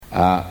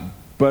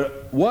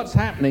But what's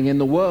happening in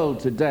the world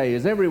today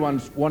is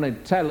everyone's wanting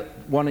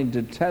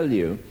to tell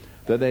you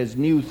that there's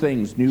new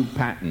things, new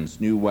patterns,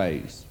 new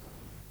ways.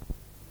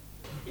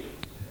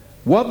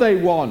 What they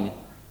want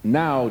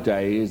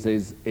nowadays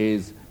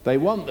is they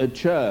want the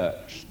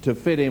church to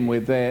fit in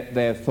with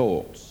their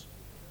thoughts.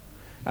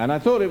 And I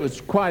thought it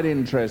was quite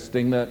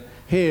interesting that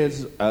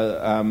here's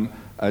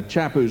a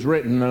chap who's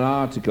written an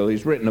article.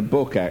 He's written a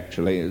book,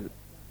 actually.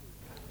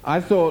 I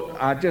thought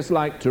I'd just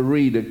like to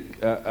read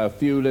a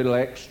few little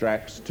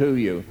extracts to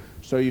you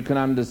so you can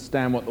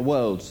understand what the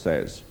world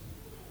says.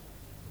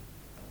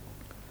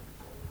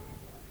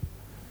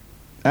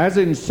 As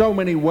in so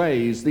many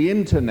ways, the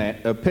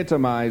internet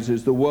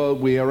epitomizes the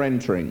world we are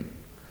entering.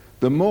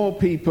 The more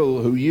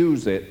people who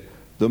use it,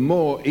 the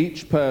more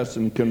each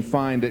person can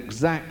find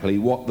exactly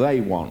what they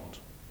want.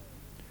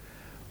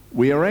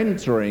 We are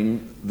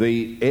entering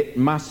the "it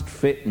must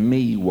fit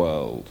me"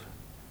 world.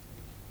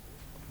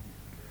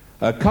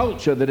 A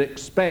culture that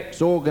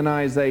expects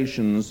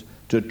organizations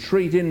to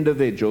treat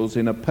individuals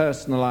in a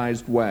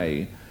personalized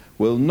way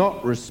will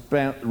not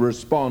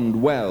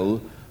respond well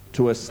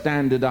to a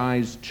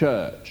standardized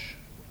church.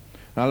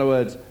 In other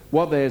words,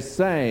 what they're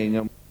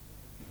saying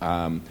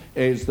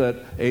is that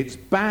it's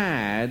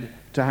bad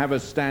to have a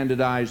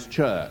standardized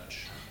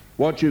church.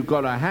 What you've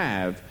got to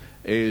have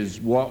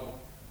is what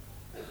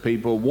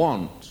people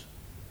want.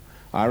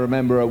 I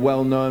remember a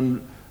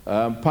well-known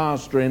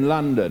pastor in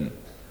London.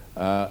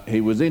 He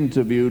was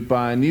interviewed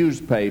by a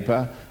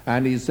newspaper,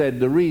 and he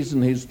said the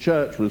reason his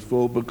church was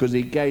full because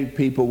he gave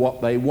people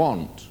what they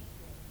want.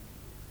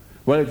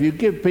 Well, if you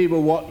give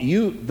people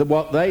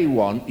what they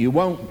want, you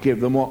won't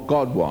give them what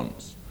God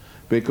wants,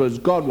 because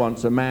God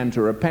wants a man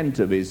to repent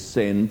of his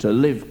sin, to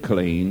live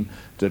clean,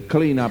 to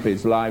clean up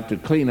his life, to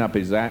clean up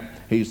his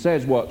act. He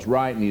says what's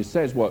right and he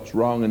says what's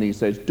wrong, and he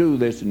says do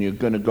this and you're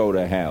going to go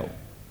to hell.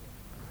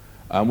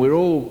 And we're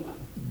all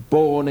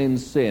born in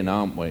sin,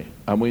 aren't we?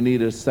 And we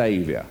need a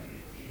saviour.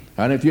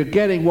 And if you're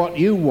getting what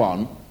you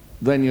want,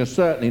 then you're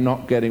certainly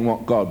not getting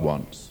what God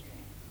wants.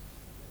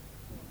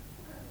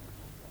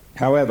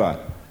 However,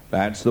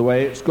 that's the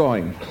way it's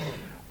going.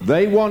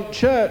 They want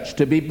church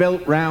to be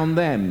built round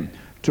them,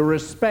 to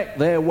respect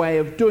their way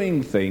of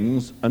doing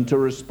things and to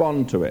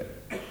respond to it.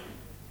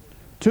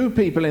 Two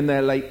people in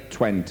their late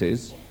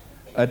 20s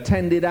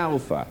attended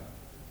Alpha,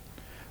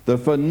 the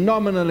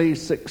phenomenally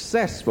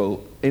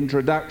successful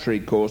introductory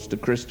course to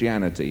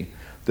Christianity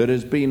that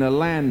has been a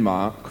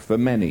landmark for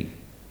many.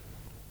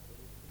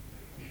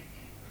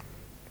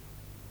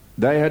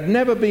 They had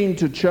never been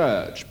to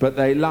church, but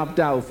they loved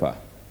Alpha.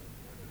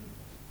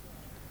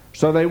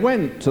 So they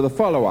went to the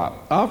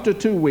follow-up. After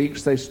 2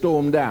 weeks, they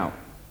stormed out.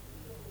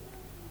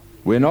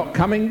 "We're not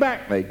coming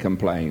back," they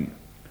complained.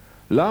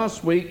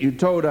 "Last week you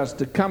told us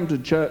to come to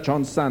church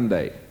on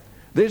Sunday.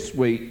 This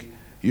week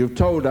you've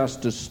told us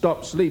to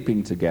stop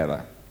sleeping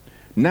together.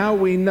 Now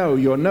we know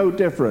you're no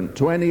different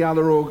to any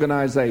other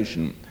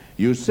organization.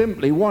 You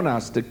simply want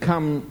us to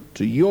come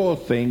to your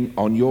thing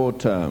on your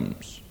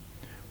terms."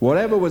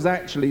 Whatever was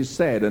actually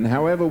said, and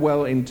however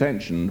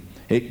well-intentioned,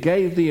 it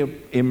gave the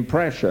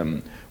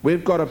impression,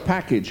 we've got a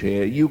package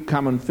here, you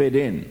come and fit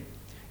in.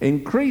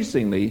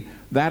 Increasingly,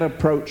 that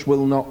approach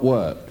will not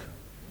work.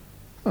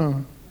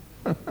 I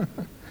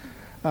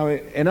mean,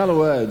 in other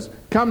words,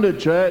 come to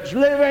church,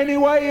 live any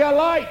way you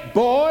like,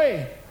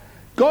 boy.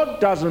 God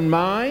doesn't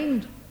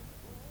mind.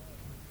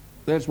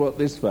 That's what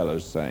this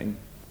fellow's saying.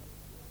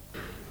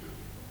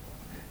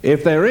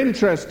 If they're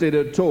interested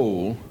at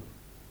all,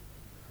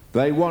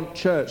 they want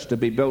church to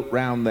be built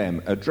round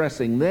them,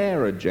 addressing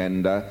their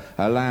agenda,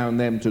 allowing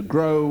them to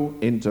grow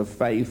into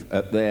faith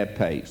at their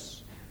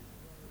pace.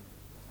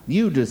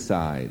 You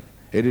decide.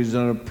 It is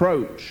an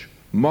approach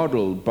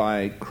modeled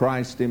by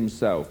Christ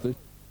himself.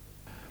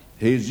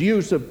 His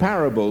use of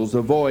parables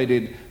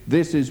avoided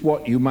 "this is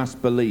what you must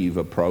believe"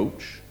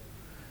 approach,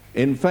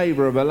 in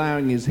favor of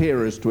allowing his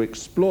hearers to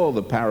explore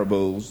the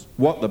parables,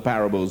 what the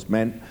parables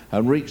meant,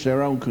 and reach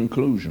their own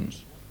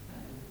conclusions.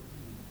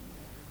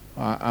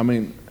 I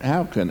mean,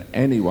 how can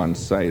anyone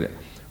say that?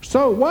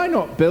 So why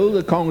not build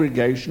a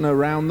congregation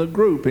around the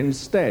group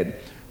instead,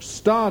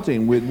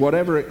 starting with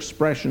whatever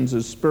expressions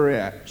of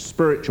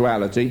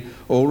spirituality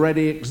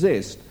already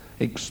exist,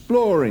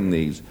 exploring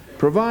these,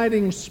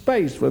 providing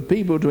space for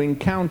people to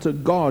encounter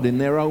God in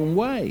their own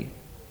way,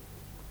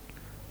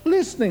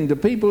 listening to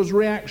people's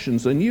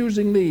reactions and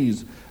using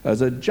these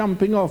as a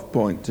jumping-off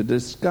point to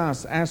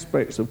discuss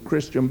aspects of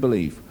Christian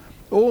belief.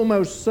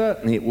 Almost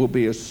certainly it will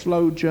be a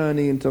slow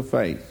journey into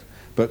faith,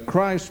 but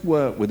Christ's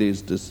work with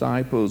his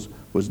disciples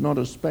was not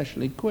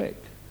especially quick.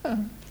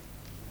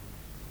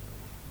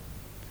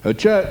 A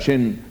church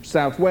in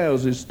South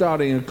Wales is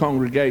starting a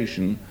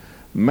congregation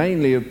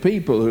mainly of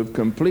people who have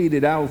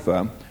completed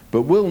Alpha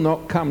but will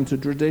not come to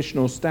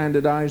traditional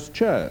standardized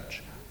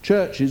church.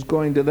 Church is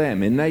going to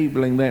them,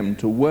 enabling them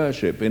to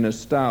worship in a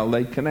style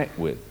they connect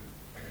with.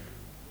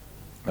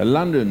 A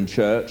London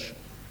church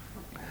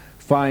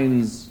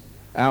finds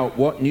out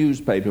what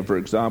newspaper, for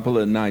example,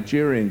 a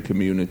Nigerian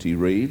community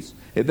reads.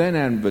 It then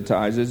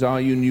advertises, are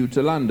you new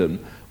to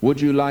London? Would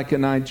you like a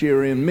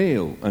Nigerian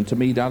meal and to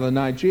meet other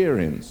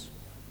Nigerians?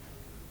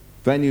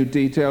 Venue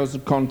details,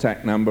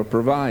 contact number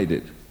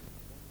provided.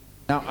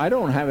 Now, I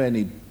don't have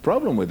any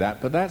problem with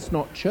that, but that's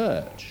not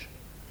church.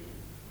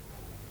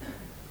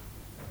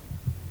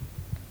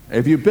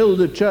 If you build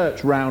a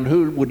church round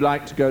who would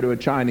like to go to a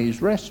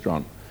Chinese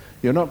restaurant,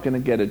 you're not going to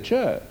get a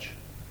church.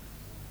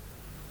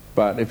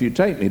 But if you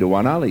take me to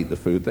one, I'll eat the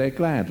food there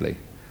gladly.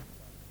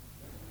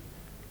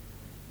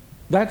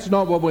 That's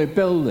not what we're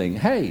building.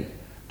 Hey,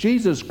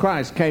 Jesus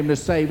Christ came to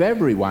save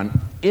everyone,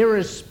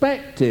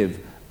 irrespective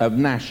of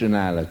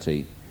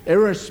nationality,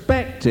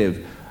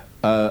 irrespective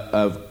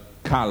of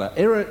color,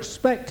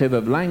 irrespective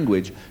of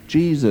language.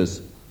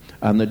 Jesus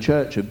and the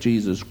Church of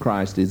Jesus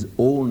Christ is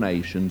all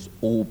nations,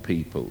 all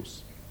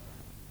peoples.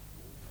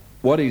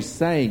 What he's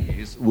saying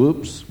is,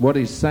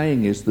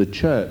 the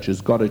church has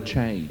got to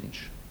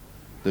change.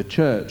 The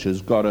church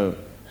has got to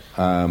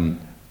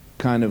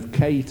kind of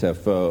cater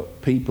for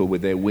people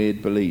with their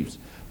weird beliefs.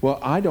 Well,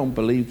 I don't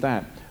believe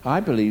that. I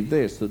believe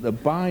this, that the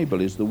Bible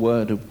is the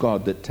Word of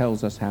God that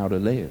tells us how to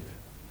live.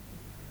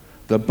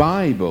 The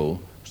Bible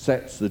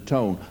sets the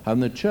tone,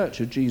 and the Church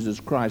of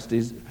Jesus Christ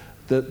is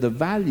that the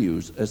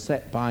values are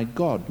set by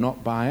God,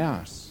 not by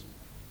us.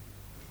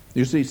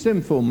 You see,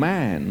 sinful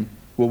man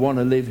will want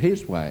to live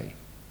his way.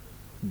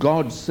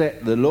 God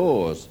set the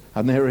laws,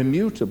 and they're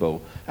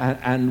immutable.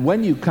 And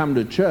when you come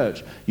to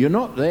church, you're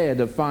not there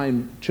to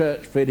find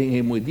church fitting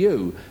in with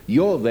you.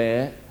 You're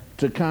there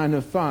to kind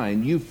of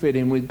find you fit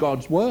in with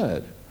God's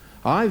Word.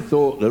 I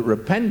thought that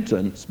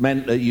repentance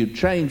meant that you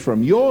changed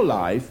from your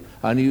life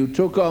and you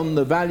took on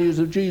the values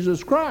of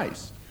Jesus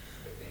Christ.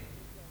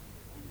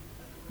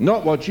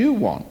 Not what you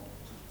want.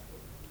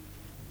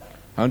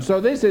 And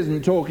so this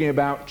isn't talking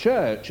about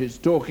church, it's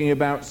talking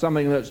about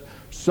something that's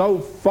so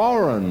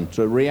foreign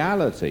to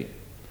reality.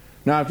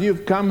 Now, if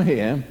you've come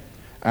here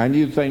and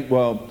you think,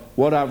 well,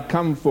 what I've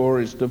come for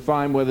is to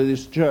find whether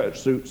this church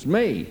suits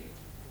me,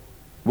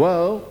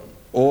 well,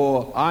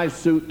 or I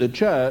suit the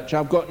church,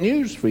 I've got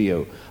news for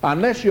you.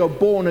 Unless you're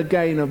born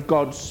again of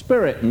God's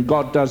Spirit and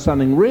God does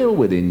something real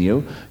within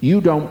you,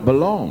 you don't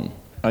belong,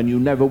 and you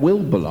never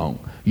will belong.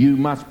 You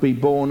must be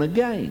born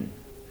again.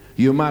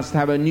 You must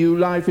have a new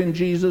life in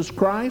Jesus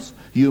Christ.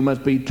 You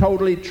must be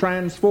totally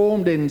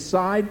transformed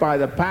inside by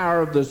the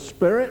power of the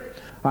Spirit.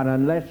 And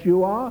unless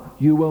you are,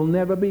 you will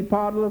never be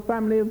part of the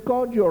family of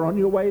God. You're on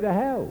your way to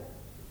hell.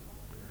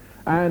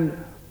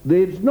 And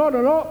it's not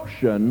an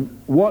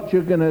option what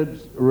you're going to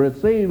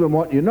receive and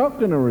what you're not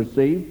going to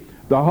receive.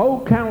 The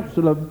whole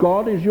counsel of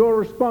God is your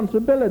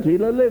responsibility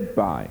to live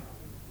by.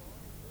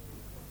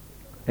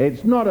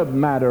 It's not a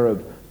matter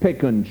of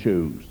pick and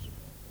choose.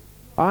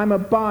 I'm a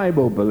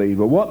Bible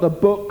believer. What the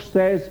book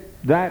says,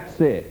 that's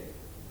it.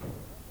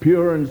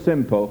 Pure and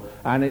simple.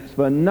 And it's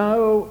for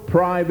no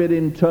private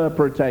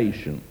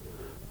interpretation.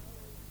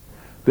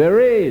 There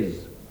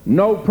is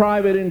no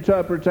private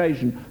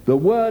interpretation. The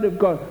Word of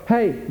God.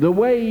 Hey, the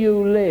way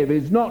you live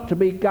is not to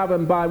be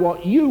governed by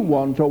what you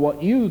want or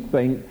what you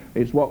think.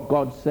 It's what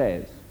God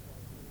says.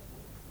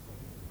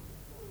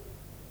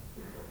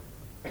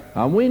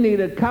 And we need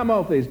to come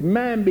off this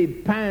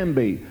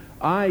mamby-pamby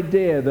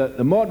idea that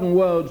the modern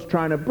world's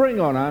trying to bring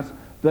on us,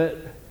 that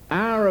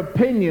our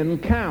opinion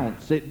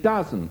counts. It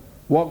doesn't.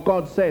 What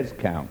God says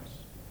counts.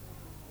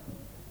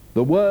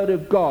 The Word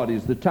of God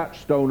is the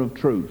touchstone of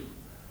truth.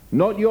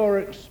 Not your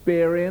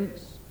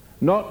experience,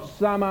 not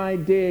some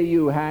idea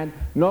you had,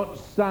 not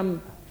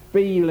some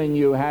feeling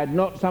you had,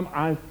 not some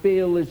I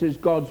feel this is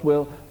God's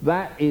will.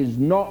 That is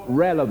not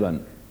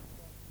relevant.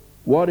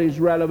 What is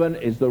relevant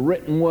is the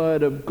written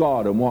Word of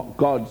God and what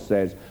God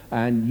says.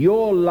 And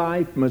your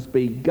life must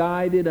be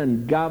guided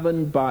and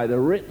governed by the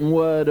written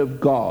Word of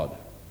God.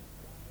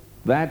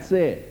 That's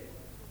it.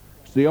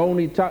 It's the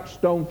only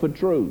touchstone for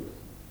truth.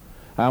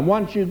 And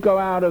once you go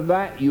out of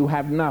that, you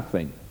have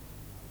nothing.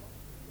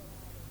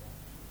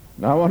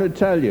 Now, I want to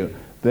tell you,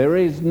 there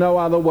is no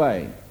other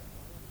way.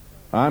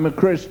 I'm a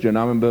Christian,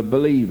 I'm a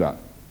believer.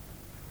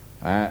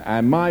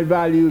 And my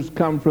values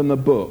come from the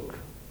book.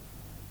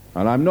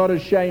 And I'm not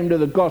ashamed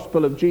of the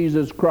gospel of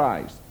Jesus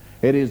Christ.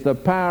 It is the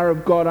power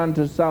of God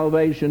unto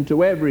salvation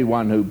to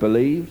everyone who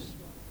believes,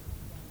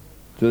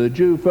 to the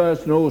Jew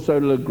first and also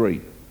to the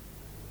Greek.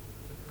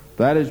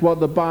 That is what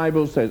the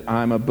Bible says.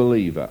 I'm a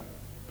believer.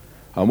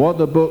 And what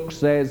the book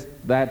says,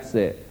 that's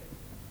it.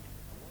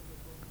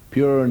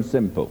 Pure and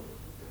simple.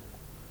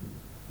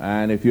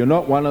 And if you're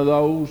not one of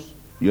those,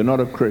 you're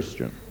not a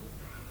Christian.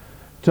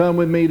 Turn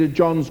with me to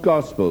John's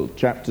Gospel,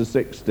 chapter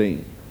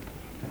 16.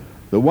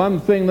 The one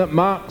thing that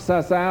marks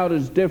us out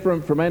as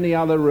different from any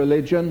other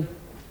religion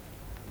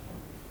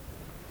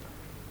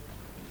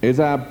is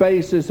our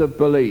basis of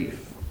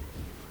belief,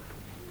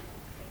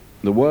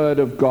 the Word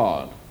of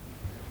God.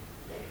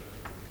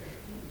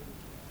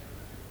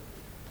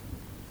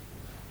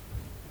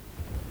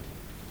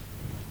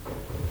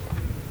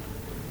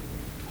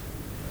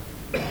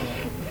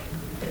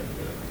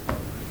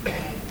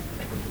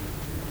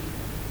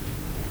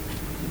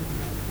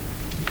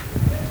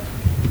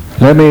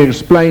 Let me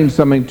explain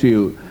something to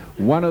you.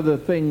 One of the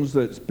things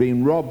that's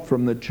been robbed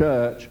from the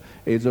church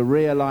is a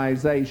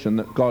realization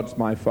that God's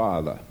my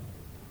Father.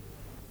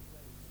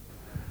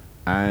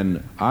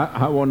 And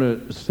I want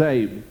to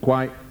say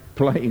quite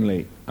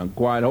plainly and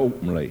quite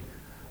openly,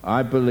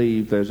 I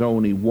believe there's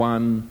only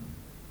one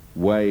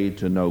way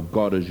to know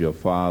God as your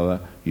Father.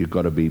 You've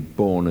got to be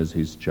born as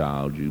his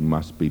child. You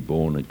must be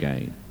born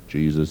again.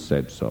 Jesus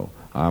said so.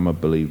 I'm a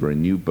believer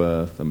in new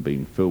birth and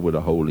being filled with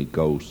the Holy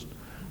Ghost,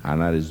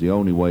 and that is the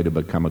only way to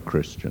become a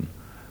Christian.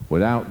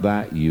 Without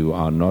that, you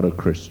are not a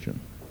Christian.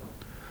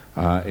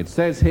 It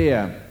says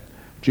here,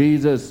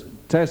 Jesus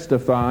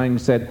testifying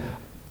said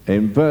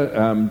in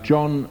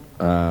John's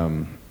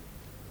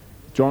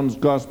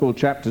Gospel,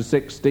 chapter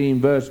 16,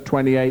 verse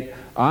 28,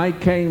 I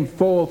came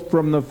forth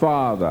from the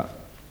Father,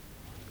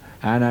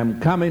 and am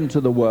come into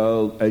the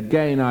world.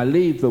 Again I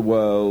leave the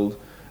world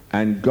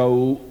and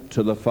go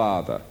to the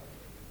Father.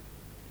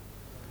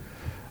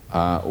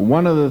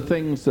 One of the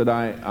things that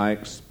I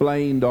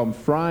explained on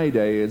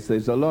Friday is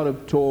there's a lot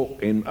of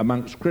talk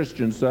amongst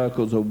Christian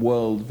circles of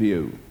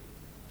worldview.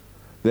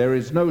 There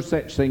is no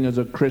such thing as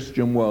a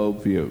Christian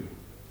worldview.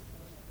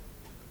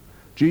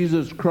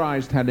 Jesus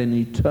Christ had an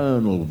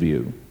eternal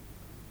view.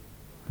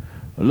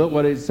 Look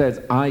what it says,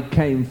 I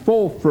came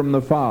forth from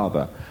the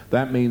Father.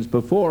 That means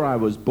before I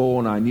was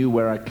born, I knew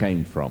where I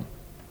came from.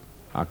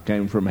 I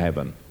came from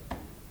heaven.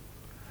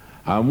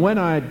 And when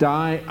I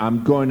die,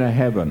 I'm going to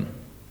heaven.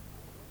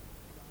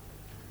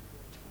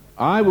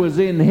 I was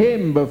in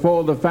him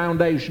before the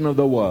foundation of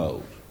the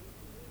world.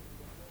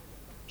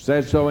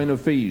 Says so in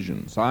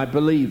Ephesians. I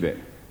believe it.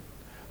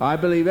 I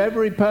believe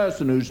every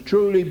person who's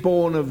truly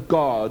born of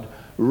God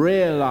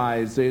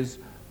realizes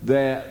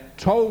their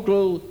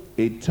total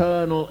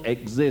eternal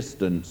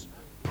existence,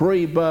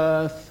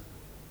 pre-birth,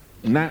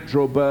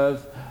 natural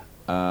birth,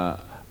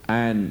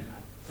 and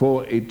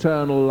for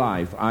eternal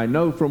life. I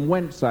know from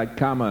whence I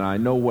come and I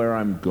know where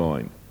I'm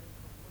going.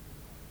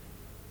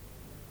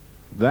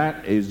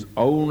 That is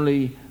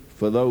only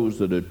for those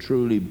that are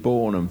truly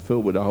born and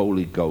filled with the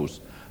Holy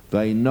Ghost.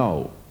 They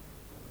know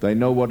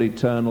what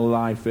eternal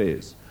life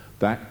is.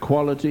 That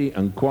quality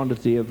and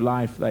quantity of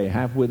life they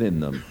have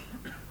within them.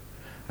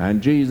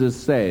 And Jesus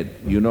said,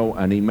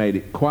 and he made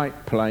it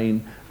quite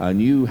plain,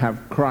 and you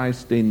have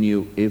Christ in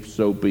you, if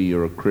so be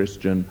you're a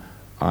Christian.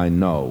 I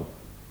know.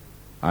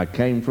 I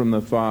came from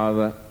the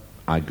Father,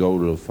 I go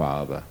to the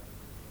Father.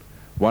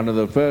 One of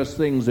the first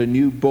things a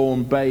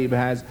newborn babe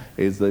has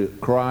is the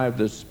cry of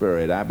the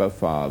Spirit, Abba,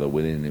 Father,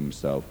 within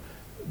himself.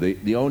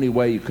 The only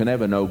way you can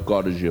ever know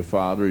God as your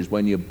Father is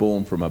when you're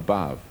born from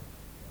above.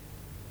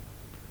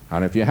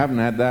 And if you haven't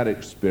had that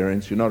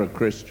experience, you're not a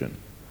Christian.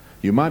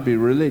 You might be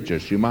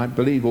religious, you might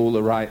believe all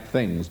the right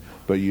things,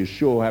 but you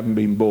sure haven't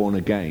been born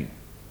again.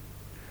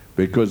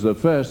 Because the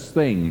first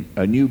thing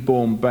a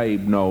newborn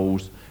babe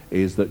knows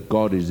is that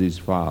God is his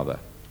Father.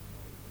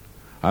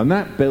 And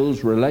that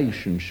builds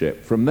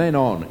relationship. From then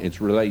on,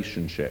 it's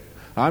relationship.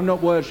 I'm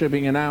not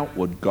worshipping an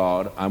outward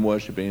God, I'm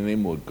worshipping an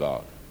inward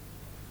God.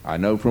 I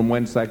know from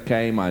whence I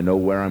came, I know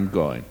where I'm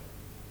going.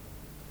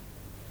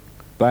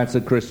 That's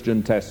a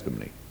Christian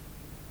testimony.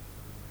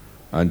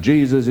 And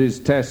Jesus'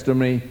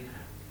 testimony,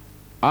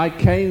 I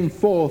came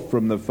forth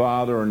from the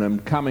Father and am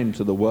come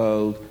into the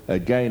world.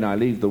 Again, I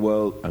leave the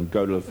world and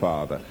go to the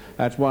Father.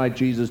 That's why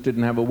Jesus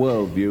didn't have a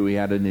world view, he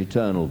had an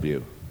eternal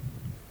view.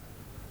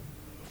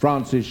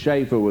 Francis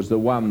Schaeffer was the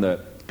one that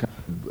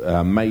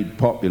made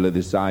popular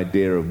this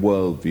idea of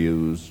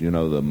worldviews,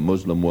 the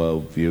Muslim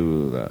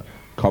worldview, the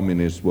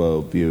communist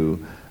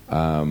worldview.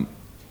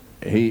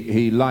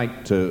 He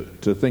liked to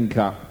think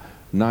up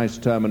nice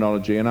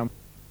terminology.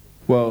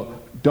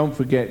 Don't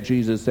forget,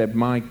 Jesus said,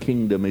 my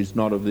kingdom is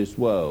not of this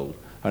world.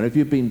 And if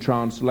you've been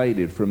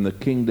translated from the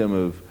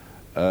kingdom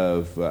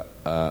of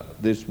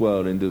this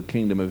world into the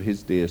kingdom of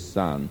his dear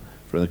Son,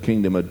 from the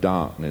kingdom of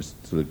darkness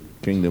to the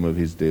kingdom of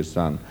his dear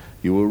Son,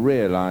 you will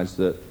realize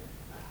that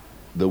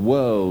the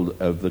world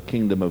of the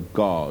kingdom of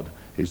God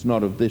is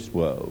not of this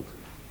world.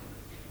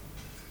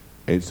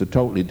 It's a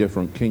totally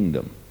different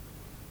kingdom.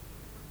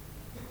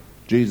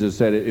 Jesus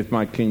said, if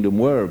my kingdom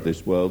were of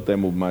this world,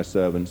 then would my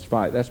servants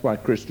fight. That's why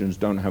Christians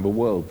don't have a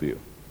worldview.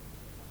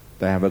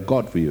 They have a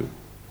God view.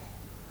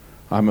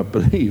 I'm a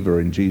believer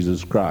in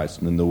Jesus Christ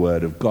and in the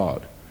Word of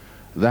God.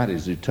 That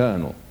is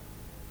eternal.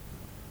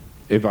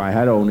 If I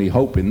had only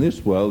hope in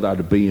this world, I'd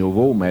have been of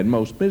all men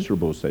most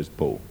miserable, says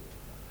Paul.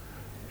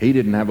 He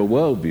didn't have a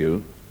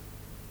worldview.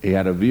 He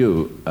had a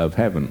view of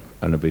heaven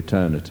and of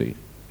eternity.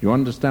 You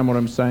understand what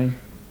I'm saying?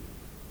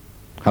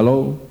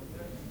 Hello?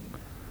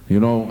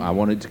 I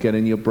want it to get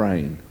in your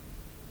brain.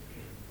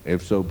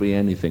 If so be,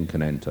 anything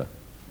can enter.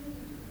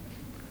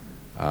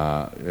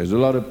 There's a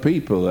lot of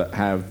people that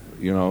have,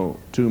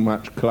 too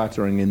much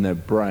cluttering in their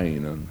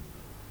brain, and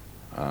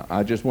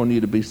I just want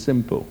you to be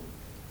simple.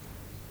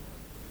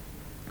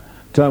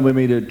 Turn with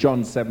me to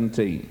John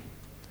 17.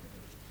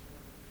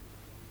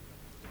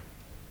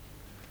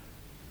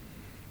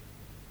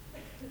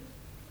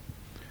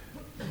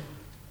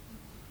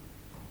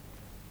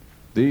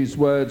 These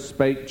words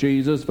spake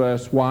Jesus,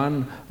 verse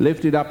 1,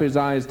 lifted up his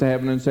eyes to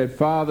heaven and said,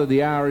 Father,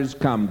 the hour is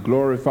come,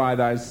 glorify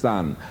thy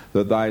Son,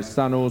 that thy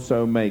Son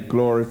also may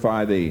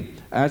glorify thee,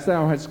 as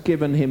thou hast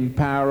given him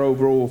power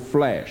over all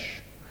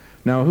flesh.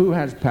 Now, who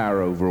has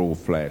power over all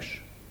flesh?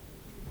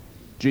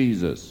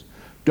 Jesus.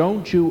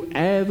 Don't you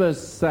ever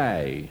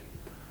say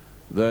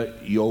that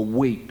you're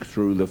weak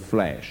through the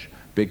flesh,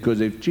 because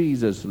if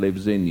Jesus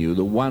lives in you,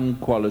 the one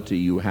quality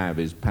you have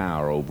is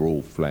power over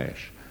all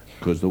flesh.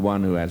 Because the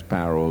one who has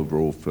power over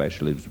all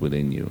flesh lives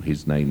within you.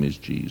 His name is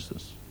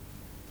Jesus.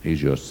 He's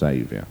your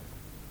Savior.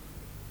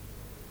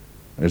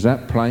 Is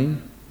that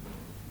plain?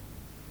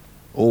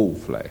 All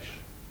flesh.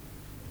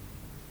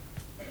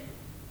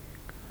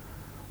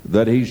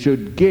 That he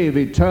should give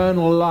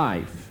eternal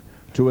life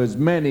to as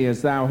many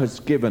as thou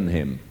hast given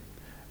him.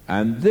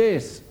 And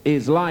this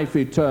is life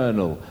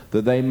eternal,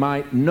 that they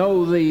might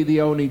know thee,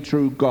 the only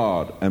true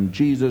God, and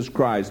Jesus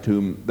Christ,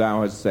 whom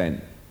thou hast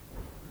sent.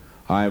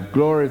 I have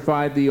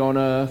glorified thee on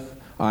earth.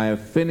 I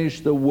have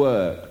finished the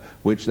work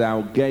which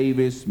thou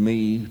gavest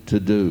me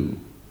to do.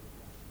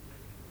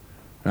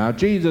 Now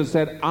Jesus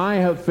said, I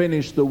have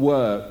finished the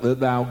work that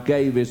thou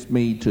gavest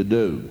me to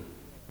do.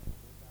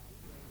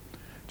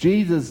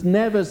 Jesus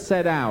never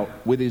set out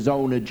with his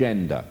own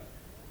agenda.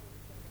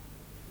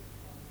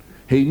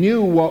 He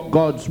knew what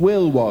God's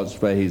will was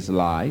for his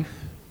life.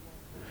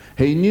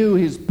 He knew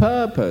his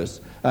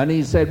purpose. And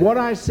he said, what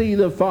I see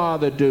the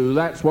Father do,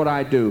 that's what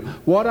I do.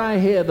 What I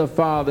hear the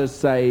Father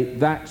say,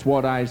 that's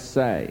what I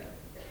say.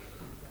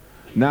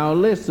 Now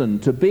listen,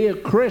 to be a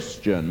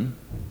Christian,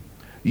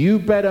 you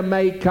better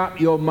make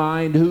up your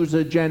mind whose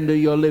agenda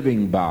you're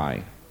living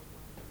by.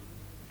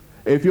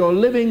 If you're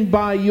living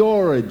by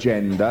your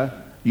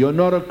agenda, you're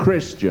not a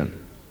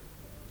Christian.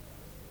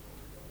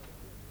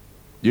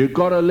 You've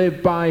got to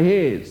live by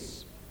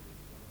his.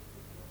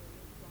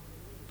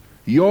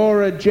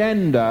 Your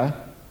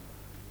agenda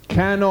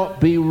cannot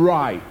be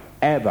right,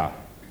 ever.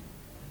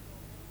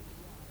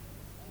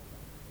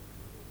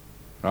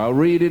 I'll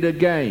read it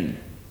again.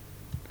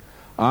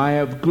 I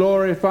have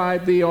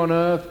glorified thee on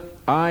earth.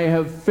 I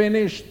have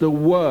finished the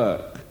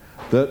work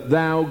that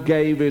thou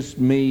gavest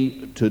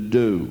me to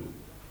do.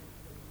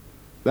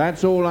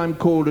 That's all I'm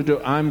called to do.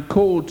 I'm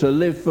called to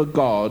live for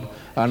God,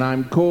 and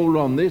I'm called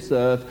on this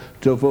earth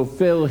to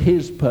fulfill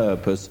his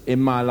purpose in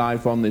my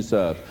life on this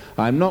earth.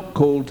 I'm not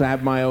called to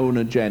have my own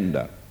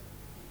agenda.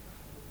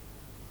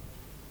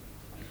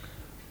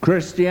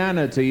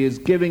 Christianity is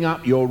giving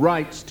up your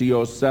rights to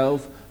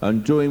yourself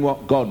and doing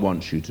what God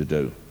wants you to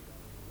do.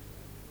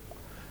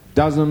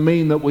 Doesn't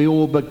mean that we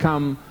all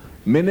become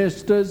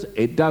ministers.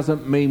 It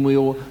doesn't mean we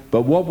all...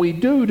 But what we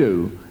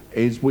do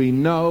is we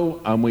know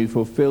and we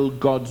fulfill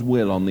God's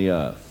will on the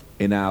earth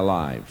in our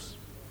lives.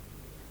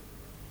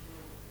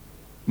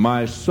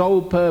 My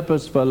sole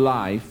purpose for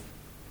life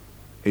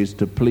is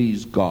to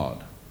please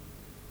God.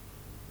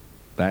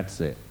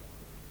 That's it.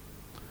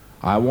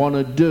 I want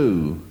to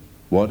do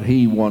what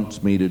he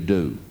wants me to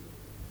do.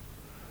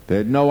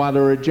 There's no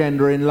other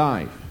agenda in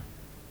life.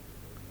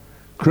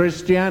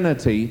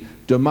 Christianity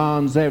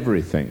demands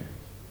everything.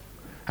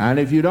 And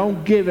if you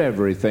don't give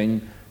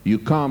everything, you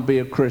can't be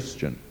a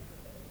Christian.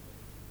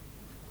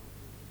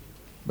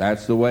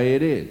 That's the way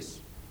it is.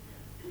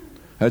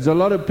 There's a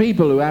lot of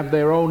people who have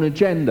their own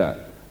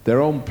agenda, their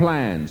own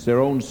plans,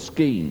 their own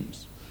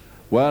schemes.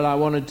 Well, I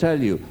want to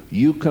tell you,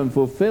 you can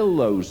fulfill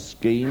those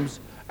schemes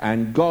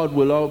and God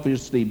will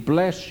obviously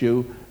bless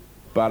you,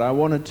 but I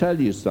want to tell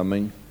you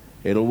something,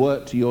 it'll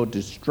work to your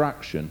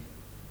destruction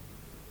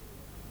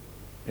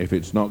if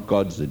it's not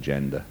God's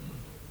agenda.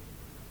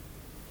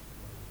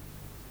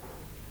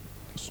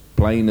 It's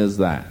plain as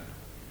that.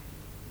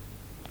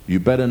 You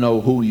better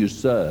know who you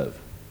serve.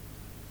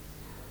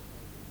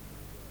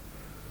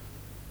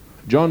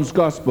 John's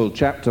Gospel,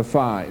 chapter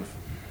 5.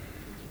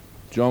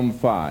 John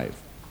 5.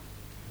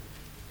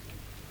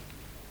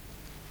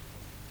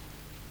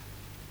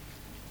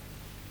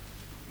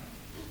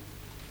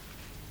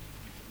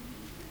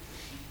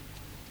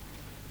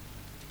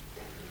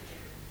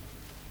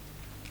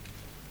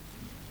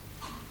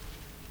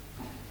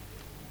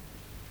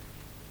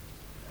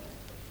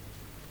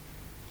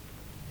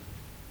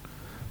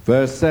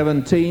 Verse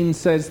 17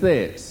 says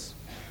this,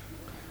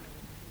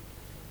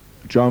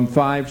 John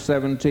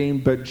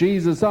 5:17, but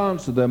Jesus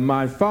answered them,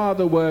 my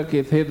Father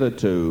worketh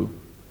hitherto,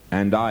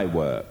 and I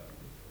work.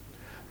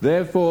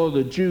 Therefore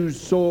the Jews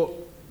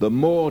sought the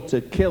more to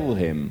kill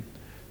him,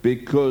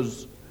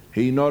 because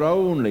he not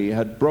only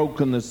had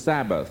broken the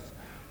Sabbath,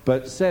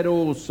 but said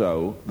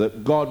also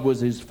that God was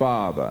his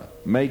Father,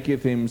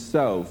 maketh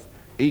himself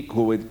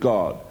equal with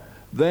God.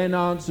 Then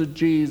answered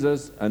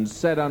Jesus and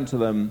said unto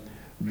them,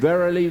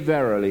 verily,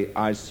 verily,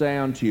 I say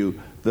unto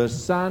you, the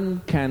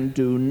Son can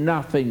do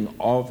nothing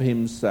of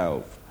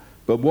himself,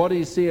 but what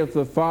he seeth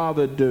the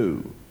Father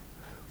do.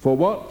 For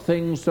what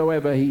things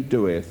soever he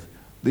doeth,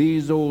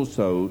 these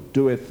also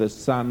doeth the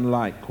Son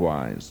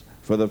likewise.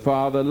 For the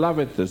Father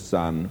loveth the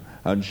Son,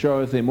 and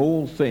showeth him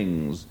all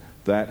things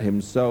that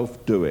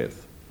himself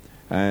doeth.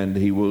 And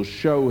he will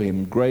show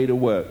him greater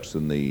works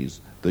than these,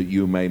 that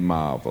you may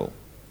marvel.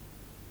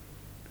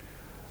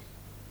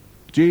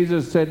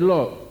 Jesus said,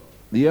 look,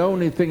 the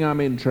only thing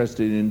I'm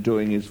interested in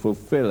doing is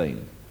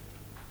fulfilling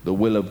the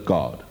will of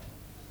God.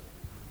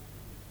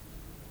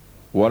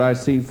 What I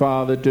see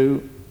Father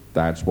do,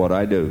 that's what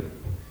I do.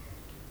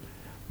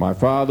 My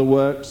Father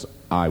works,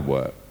 I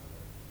work.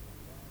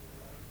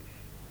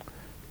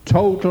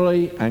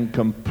 Totally and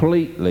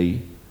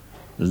completely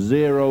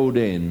zeroed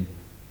in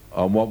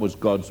on what was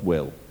God's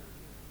will.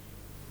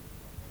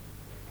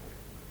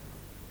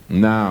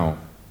 Now,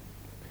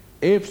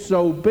 if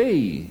so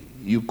be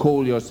you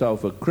call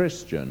yourself a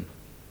Christian,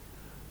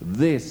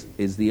 this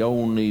is the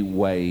only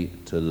way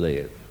to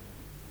live.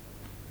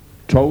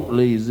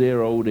 Totally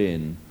zeroed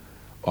in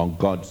on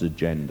God's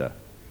agenda.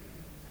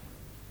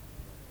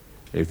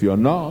 If you're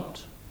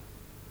not,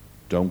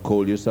 don't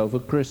call yourself a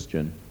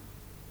Christian.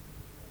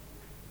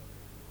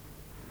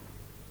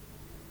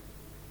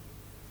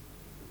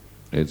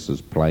 It's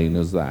as plain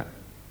as that.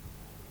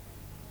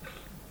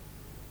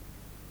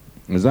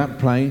 Is that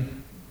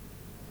plain?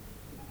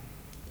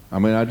 I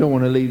mean, I don't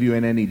want to leave you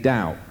in any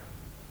doubt.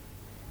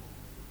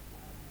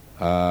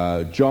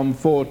 John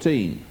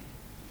 14.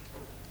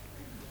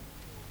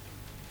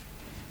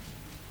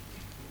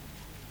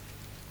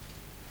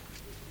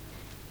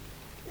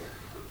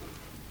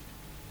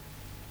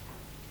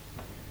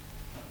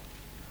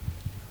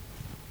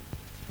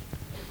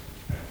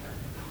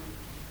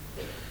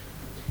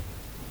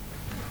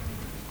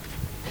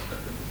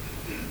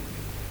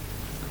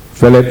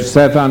 Philip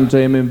saith unto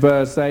him in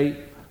verse 8,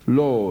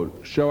 Lord,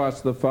 show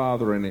us the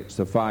Father, and it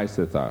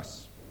sufficeth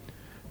us.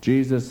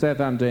 Jesus saith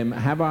unto him,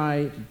 Have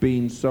I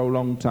been so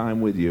long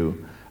time with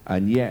you,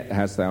 and yet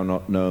hast thou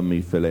not known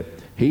me,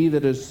 Philip? He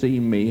that has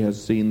seen me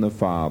has seen the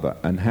Father.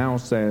 And how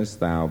sayest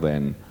thou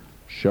then,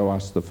 Show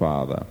us the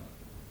Father?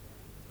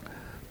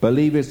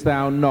 Believest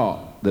thou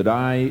not that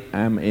I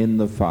am in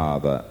the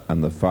Father,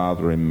 and the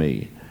Father in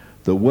me?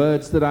 The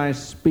words that I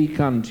speak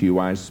unto you,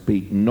 I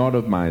speak not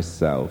of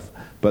myself,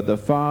 but the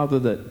Father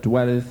that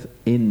dwelleth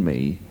in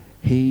me,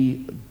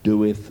 he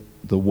doeth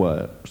the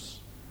works.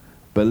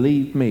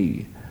 Believe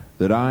me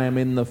that I am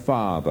in the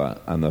Father,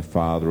 and the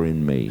Father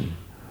in me.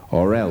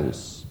 Or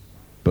else,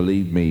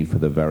 believe me for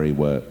the very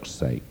work's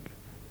sake.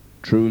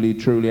 Truly,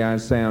 truly, I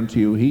say unto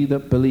you, he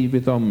that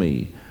believeth on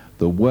me,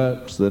 the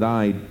works that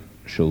I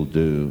shall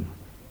do,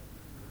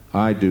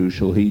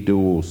 shall he do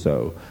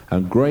also.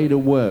 And greater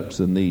works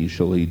than these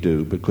shall he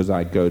do, because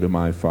I go to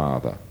my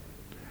Father.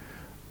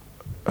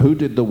 Who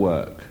did the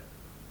work?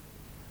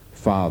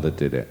 Father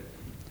did it.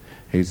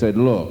 He said,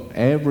 look,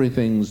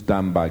 everything's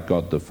done by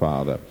God the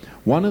Father.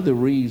 One of the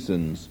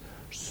reasons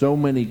so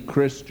many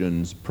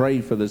Christians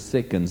pray for the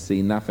sick and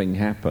see nothing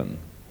happen,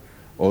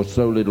 or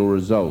so little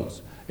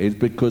results, is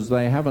because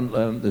they haven't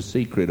learned the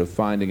secret of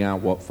finding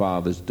out what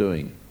Father's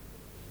doing.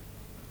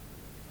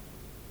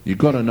 You've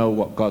got to know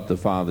what God the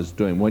Father's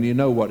doing. When you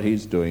know what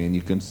he's doing and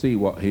you can see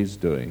what he's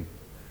doing,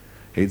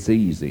 it's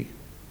easy.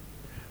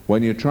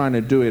 When you're trying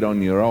to do it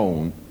on your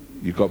own,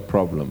 you've got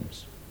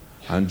problems.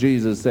 And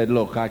Jesus said,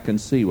 look, I can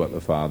see what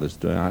the Father's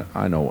doing.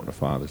 I know what the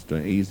Father's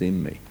doing. He's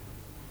in me.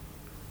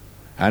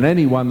 And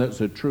anyone that's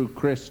a true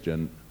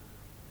Christian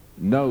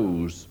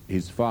knows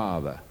his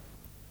Father.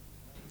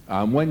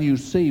 And when you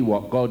see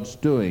what God's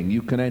doing,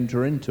 you can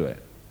enter into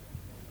it.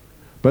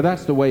 But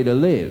that's the way to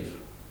live.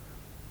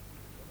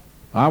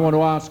 I want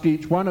to ask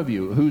each one of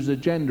you, whose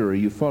agenda are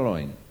you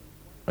following?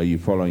 Are you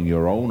following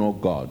your own or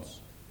God's?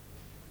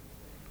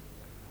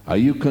 Are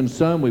you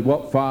concerned with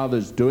what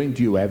Father's doing?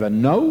 Do you ever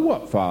know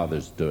what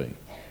Father's doing?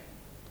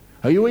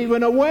 Are you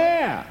even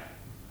aware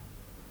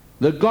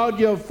that God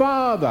your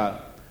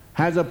Father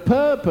has a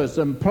purpose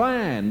and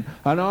plan,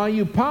 and are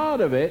you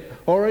part of it,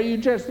 or are you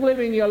just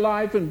living your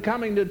life and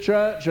coming to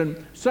church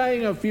and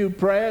saying a few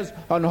prayers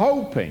and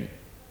hoping?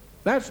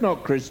 That's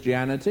not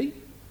Christianity.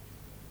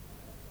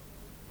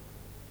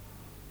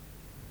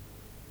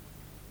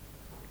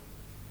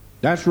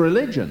 That's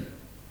religion.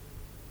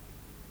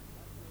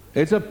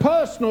 It's a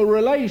personal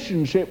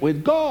relationship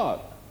with God.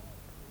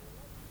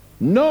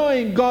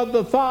 Knowing God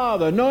the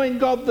Father, knowing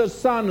God the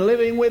Son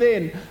living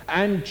within,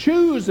 and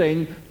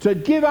choosing to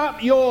give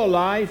up your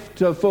life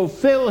to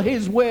fulfill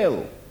his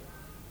will.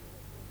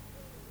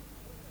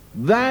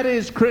 That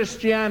is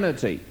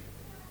Christianity.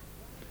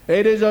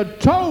 It is a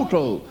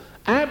total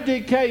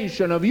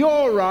abdication of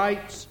your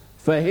rights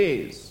for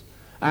his.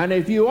 And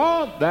if you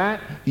aren't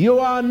that, you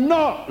are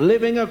not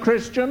living a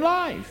Christian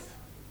life.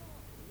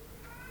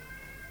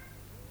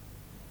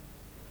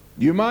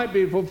 You might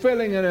be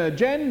fulfilling an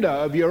agenda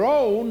of your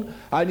own,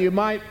 and you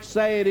might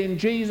say it in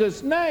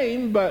Jesus'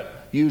 name,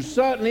 but you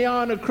certainly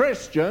aren't a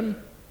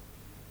Christian.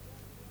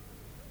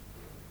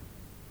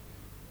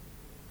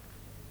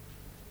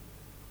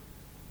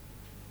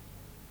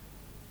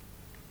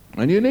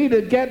 And you need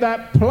to get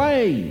that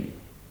plain.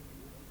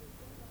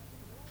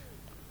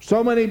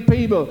 So many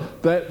people,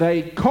 that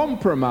they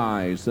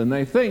compromise and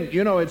they think,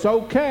 you know, it's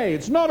okay.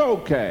 It's not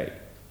okay.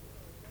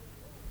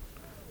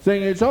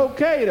 Think it's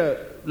okay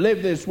to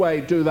live this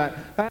way, do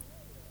that.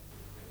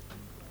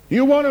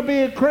 You want to be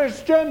a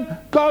Christian?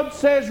 God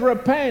says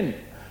repent.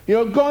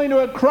 You're going to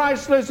a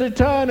Christless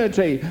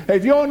eternity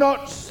if you're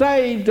not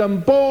saved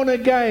and born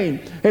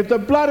again. If the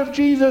blood of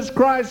Jesus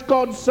Christ,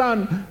 God's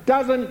Son,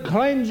 doesn't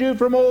cleanse you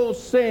from all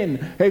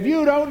sin, if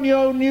you don't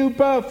know new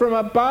birth from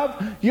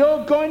above,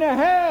 you're going to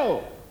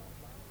hell.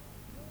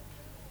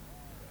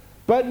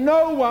 But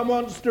no one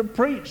wants to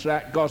preach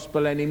that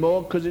gospel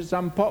anymore because it's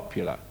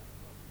unpopular.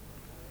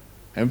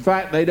 In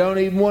fact, they don't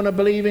even want to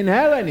believe in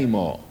hell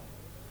anymore.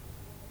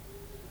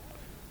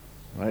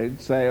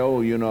 They'd say, oh,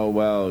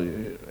 well,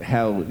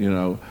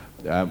 hell,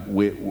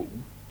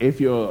 if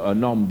you're a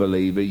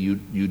non-believer,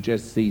 you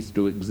just cease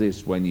to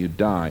exist when you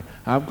die.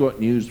 I've got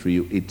news for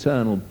you.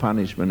 Eternal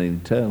punishment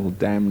and eternal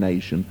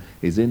damnation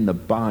is in the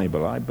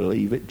Bible. I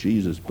believe it.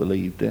 Jesus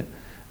believed it.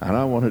 And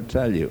I want to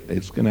tell you,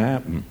 it's going to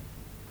happen.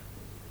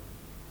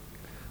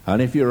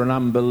 And if you're an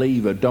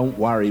unbeliever, don't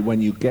worry.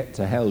 When you get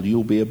to hell,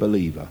 you'll be a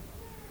believer.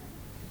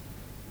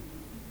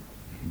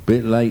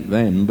 Bit late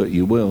then, but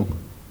you will.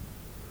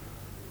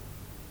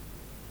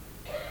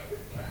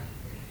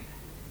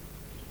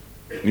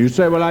 You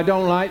say, well, I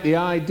don't like the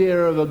idea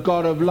of a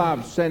God of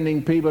love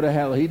sending people to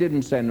hell. He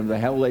didn't send them to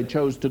hell. They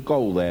chose to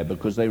go there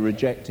because they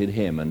rejected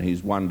him and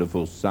his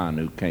wonderful Son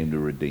who came to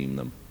redeem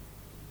them.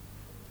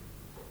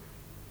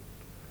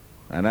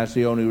 And that's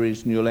the only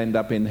reason you'll end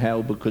up in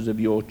hell, because of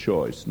your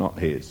choice, not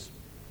his.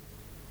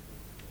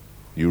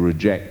 You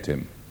reject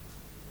him.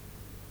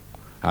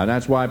 And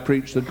that's why I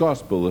preach the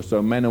gospel,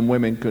 so men and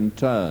women can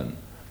turn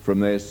from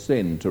their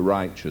sin to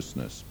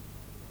righteousness.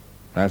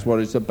 That's what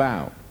it's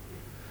about.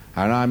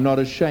 And I'm not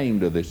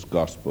ashamed of this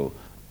gospel.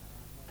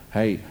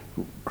 Hey,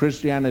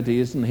 Christianity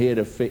isn't here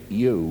to fit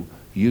you.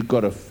 You've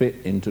got to fit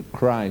into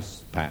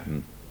Christ's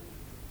pattern.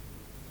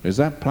 Is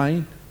that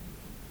plain?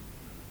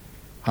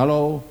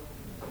 Hello?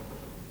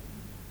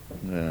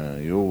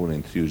 You're all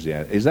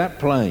enthusiastic. Is that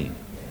plain?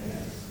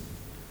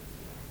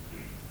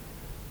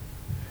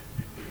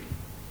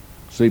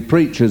 See,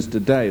 preachers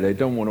today, they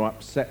don't want to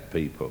upset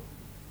people.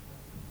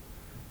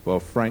 Well,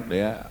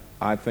 frankly,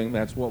 I think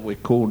that's what we're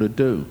called to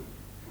do.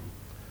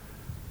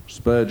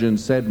 Spurgeon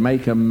said,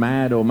 make them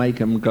mad or make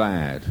them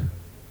glad.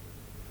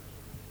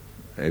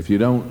 If you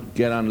don't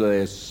get under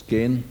their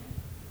skin,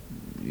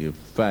 you've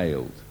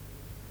failed.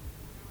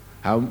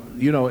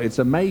 It's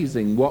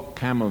amazing what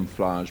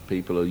camouflage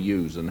people will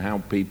use and how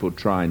people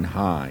try and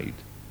hide.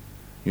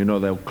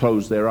 They'll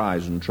close their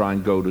eyes and try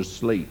and go to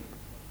sleep.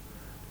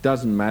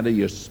 Doesn't matter,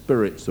 your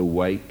spirit's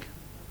awake.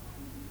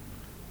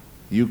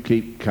 You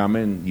keep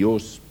coming,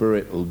 your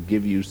spirit will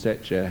give you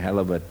such a hell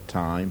of a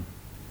time.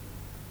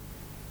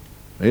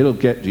 It'll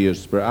get to your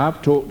spirit.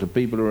 I've talked to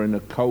people who are in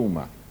a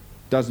coma.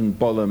 Doesn't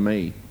bother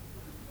me.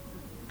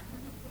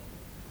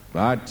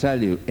 But I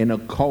tell you, in a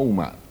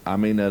coma, I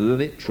mean a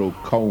literal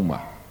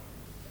coma,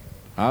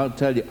 I'll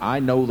tell you,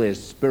 I know their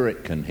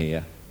spirit can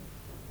hear.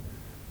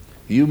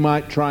 You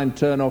might try and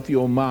turn off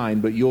your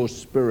mind, but your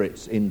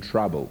spirit's in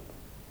trouble.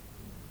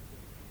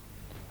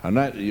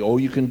 Or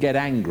you can get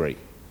angry.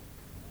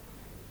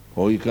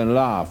 Or you can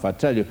laugh. I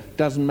tell you, it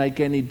doesn't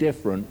make any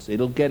difference.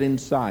 It'll get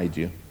inside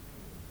you.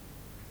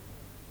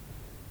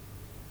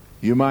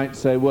 You might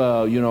say,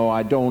 well,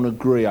 I don't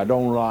agree, I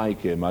don't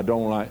like him, I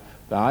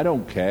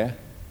don't care.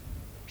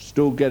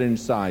 Still get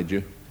inside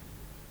you.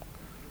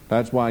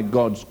 That's why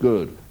God's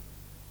good.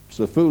 It's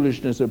the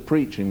foolishness of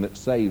preaching that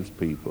saves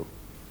people.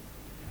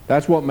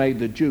 That's what made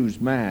the Jews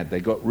mad.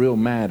 They got real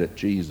mad at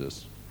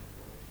Jesus.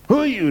 Who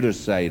are you to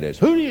say this?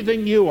 Who do you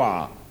think you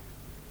are?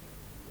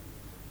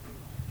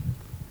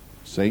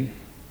 See?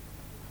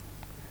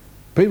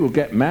 People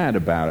get mad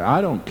about it. I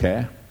don't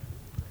care.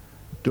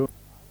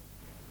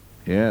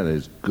 Yeah,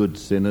 there's good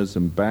sinners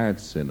and bad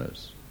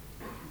sinners.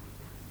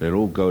 They'll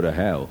all go to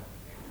hell.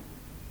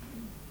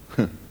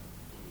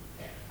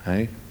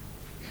 Hey?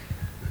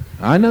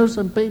 I know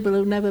some people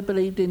who never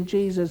believed in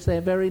Jesus.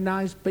 They're very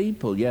nice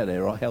people. Yeah,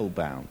 they're all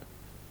hell-bound.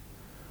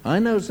 I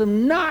know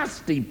some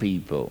nasty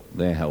people.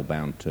 They're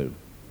hell-bound too.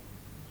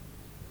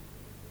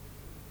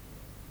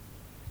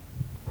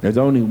 There's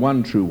only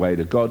one true way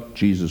to God,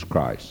 Jesus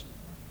Christ.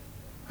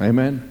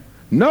 Amen?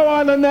 No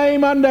other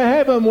name under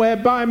heaven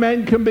whereby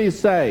men can be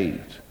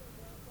saved.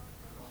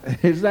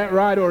 Is that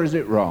right or is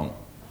it wrong?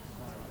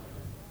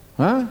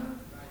 Huh?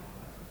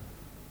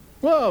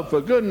 Well,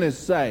 for goodness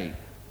sake,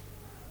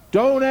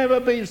 don't ever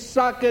be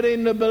suckered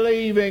into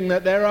believing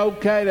that they're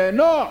okay. They're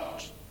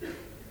not.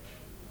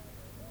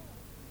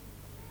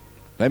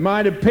 They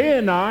might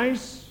appear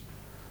nice,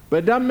 but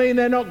it doesn't mean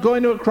they're not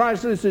going to a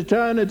Christless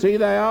eternity.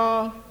 They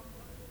are.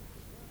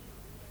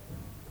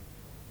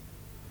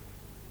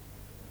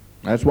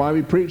 That's why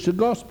we preach the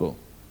gospel.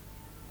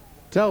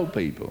 Tell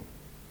people,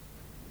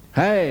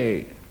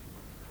 hey,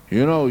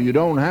 you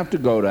don't have to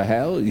go to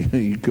hell.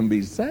 You can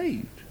be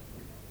saved.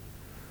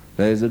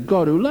 There's a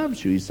God who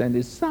loves you. He sent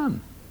his Son.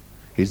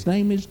 His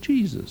name is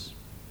Jesus.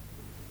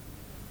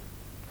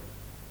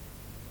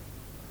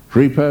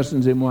 3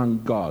 persons in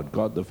one God.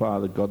 God the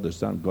Father, God the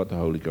Son, God the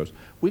Holy Ghost.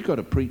 We've got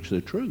to preach the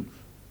truth.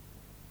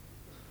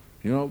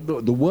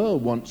 The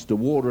world wants to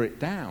water it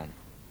down.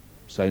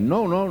 Say,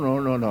 no.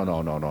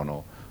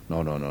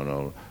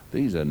 No.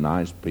 These are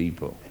nice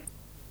people.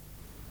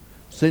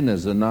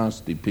 Sinners are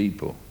nasty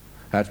people.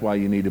 That's why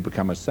you need to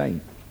become a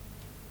saint.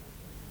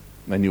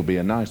 Then you'll be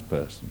a nice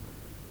person.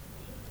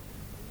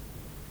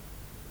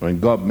 When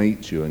God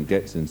meets you and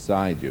gets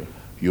inside you,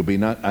 you'll be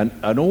not,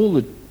 and all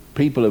the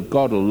people of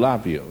God will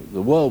love you.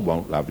 The world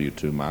won't love you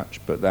too much,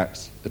 but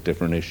that's a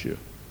different issue.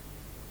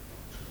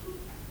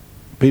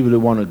 People who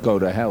want to go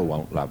to hell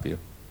won't love you.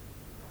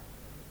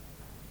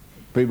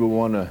 People who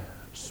want to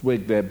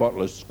swig their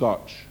bottle of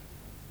scotch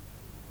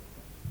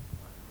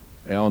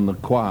on the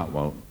quiet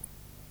won't.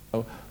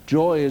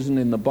 Joy isn't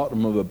in the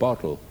bottom of a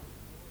bottle.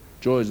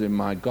 Joy is in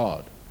my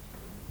God.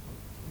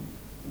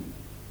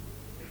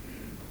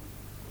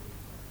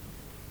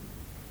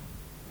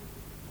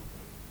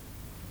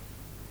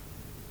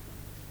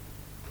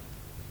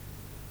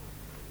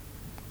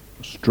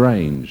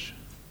 Strange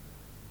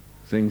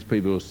things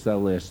people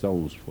sell their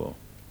souls for.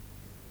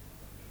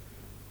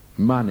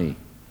 Money.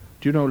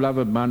 Do you know love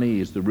of money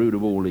is the root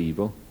of all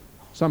evil?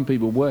 Some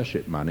people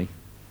worship money.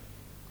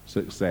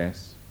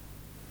 Success.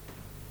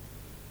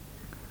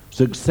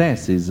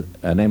 Success is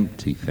an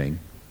empty thing.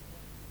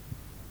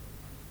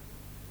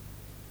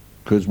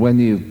 Because when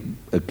you've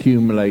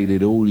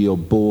accumulated all your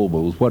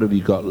baubles, what have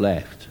you got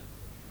left?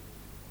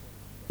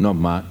 Not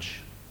much.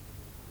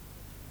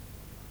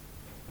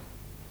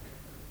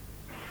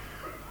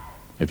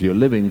 If you're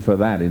living for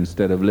that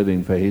instead of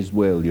living for His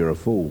will, you're a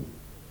fool.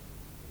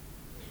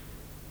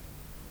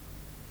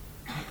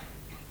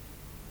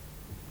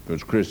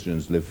 Because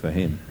Christians live for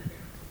Him.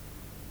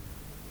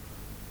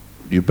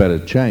 You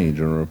better change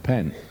and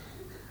repent.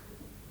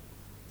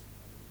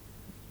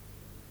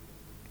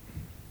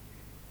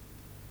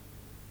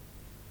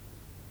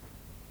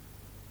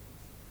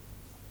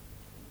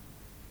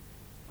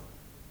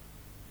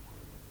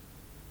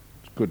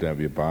 It's good to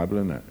have your Bible,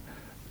 isn't it?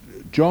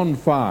 John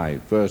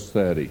 5, verse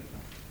 30.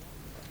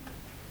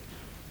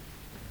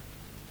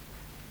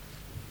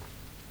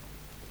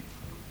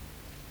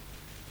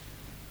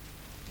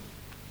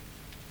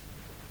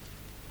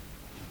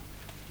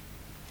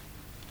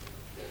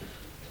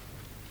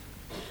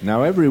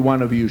 Now every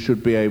one of you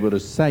should be able to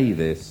say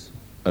this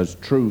as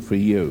true for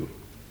you.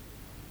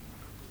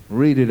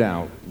 Read it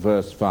out,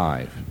 verse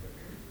 5.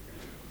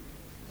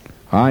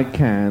 I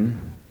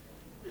can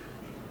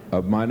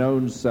of mine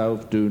own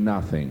self do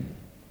nothing.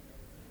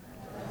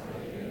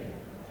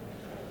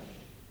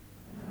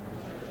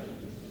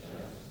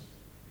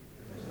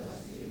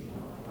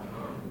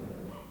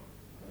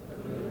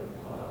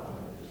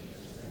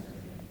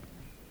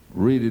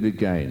 Read it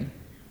again.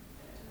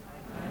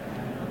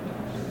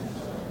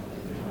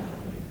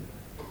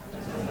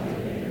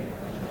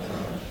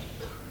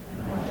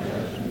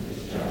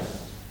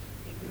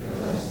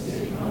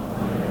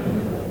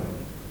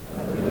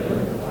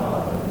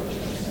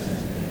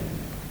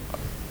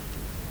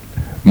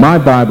 My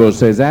Bible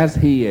says, as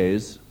He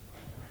is,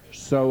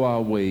 so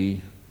are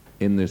we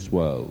in this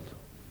world.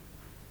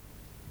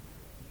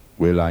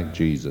 We're like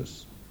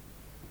Jesus.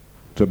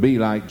 To be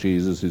like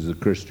Jesus is a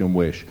Christian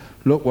wish.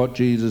 Look what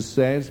Jesus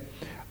says.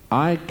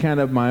 I can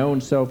of my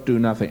own self do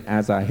nothing.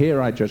 As I hear,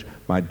 I judge.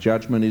 My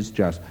judgment is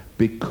just.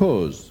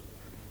 Because,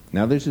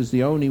 now this is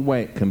the only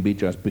way it can be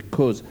just,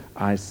 because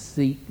I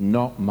seek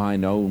not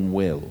mine own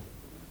will,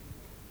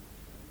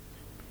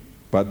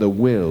 but the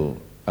will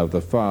of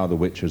the Father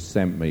which has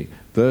sent me.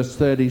 Verse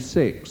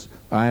 36,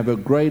 I have a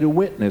greater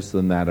witness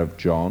than that of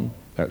John,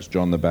 that's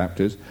John the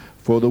Baptist,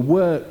 for the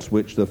works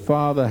which the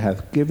Father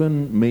hath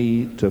given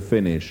me to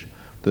finish,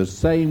 the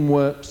same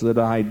works that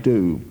I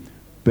do,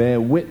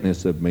 bear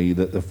witness of me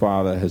that the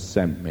Father has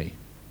sent me.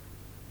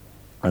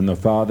 And the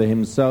Father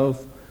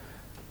himself,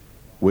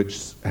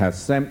 which hath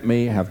sent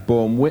me, hath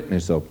borne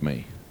witness of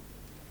me.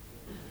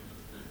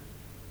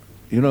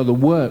 You know, the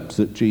works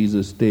that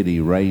Jesus did,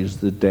 He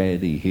raised the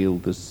dead, He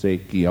healed the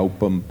sick, He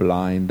opened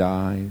blind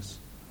eyes,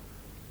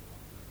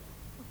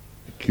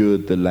 He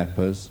cured the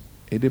lepers.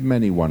 He did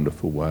many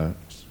wonderful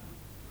works.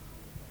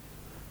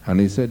 And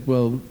He said,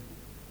 well,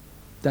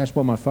 that's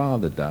what my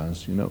Father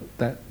does, you know,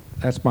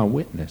 that's my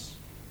witness.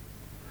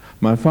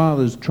 My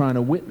Father's trying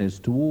to witness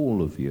to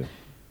all of you.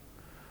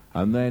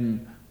 And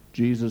then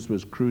Jesus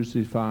was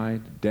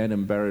crucified, dead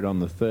and buried. On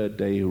the third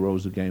day He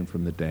rose again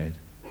from the dead.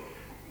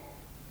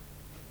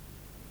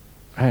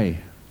 Hey,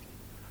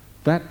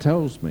 that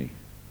tells me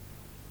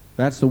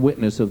that's the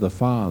witness of the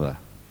Father.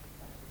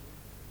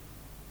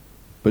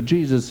 But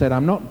Jesus said,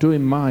 I'm not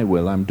doing my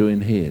will, I'm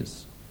doing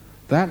His.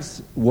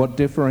 That's what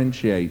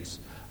differentiates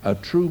a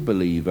true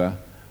believer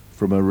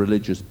from a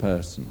religious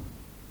person.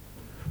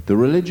 The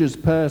religious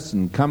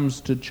person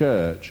comes to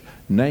church,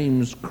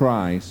 names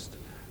Christ,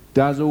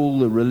 does all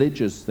the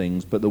religious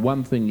things, but the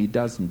one thing he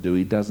doesn't do,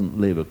 he doesn't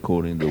live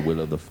according to the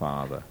will of the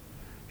Father.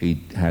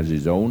 He has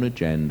his own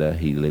agenda,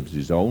 he lives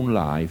his own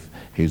life,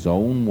 his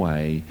own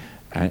way,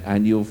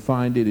 and you'll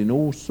find it in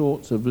all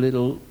sorts of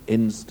little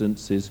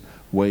instances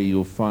where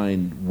you'll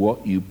find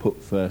what you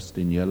put first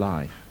in your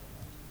life.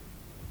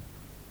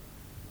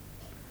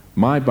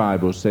 My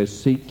Bible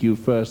says, seek you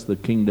first the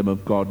kingdom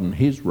of God and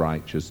His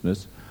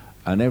righteousness,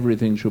 and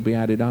everything shall be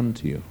added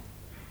unto you.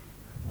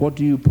 What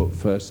do you put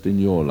first in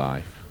your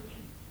life?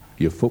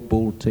 Your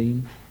football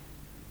team?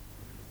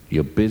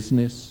 Your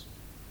business?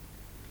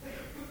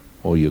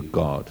 Or your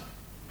God?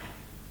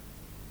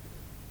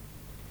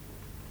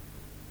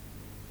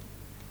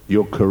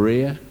 Your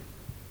career?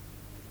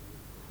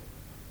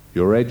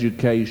 Your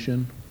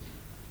education?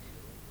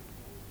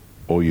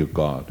 Or your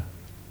God?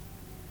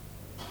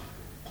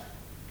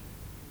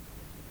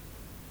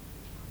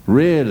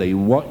 Really,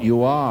 what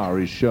you are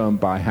is shown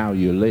by how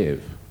you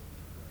live.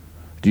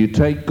 Do you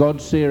take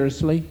God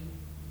seriously?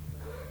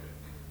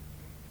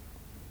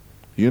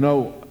 You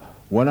know,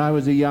 when I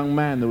was a young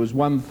man, there was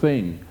one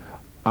thing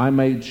I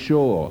made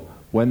sure: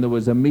 when there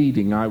was a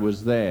meeting, I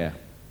was there.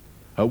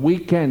 At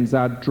weekends,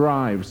 I'd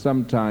drive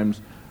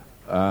sometimes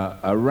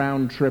a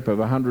round trip of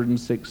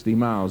 160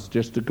 miles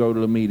just to go to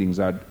the meetings.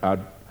 I'd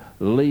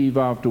leave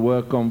after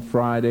work on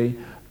Friday,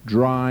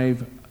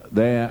 drive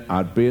there,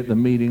 I'd be at the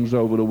meetings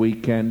over the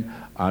weekend,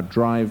 I'd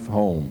drive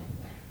home.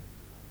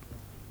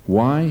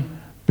 Why?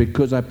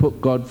 Because I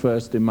put God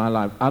first in my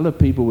life. Other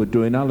people were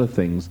doing other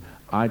things.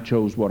 I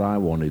chose what I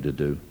wanted to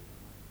do.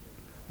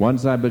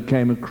 Once I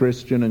became a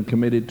Christian and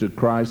committed to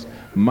Christ,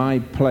 my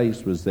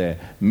place was there.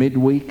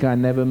 Midweek I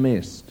never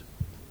missed.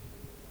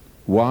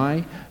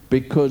 Why?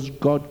 Because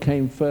God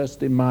came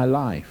first in my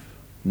life.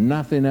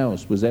 Nothing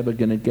else was ever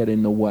going to get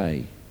in the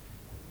way.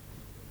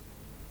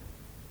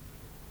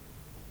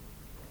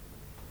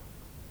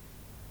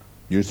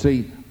 You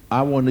see,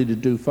 I wanted to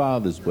do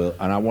Father's will,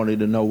 and I wanted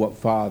to know what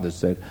Father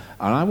said.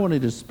 And I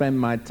wanted to spend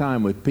my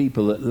time with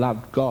people that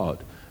loved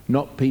God,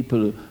 not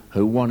people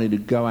who wanted to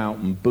go out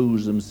and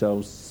booze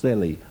themselves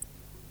silly,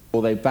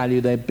 or they value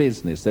their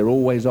business. They're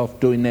always off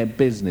doing their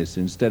business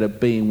instead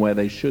of being where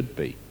they should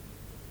be.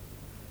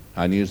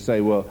 And you say,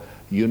 well,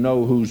 you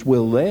know whose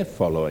will they're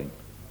following,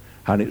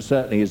 and it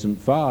certainly isn't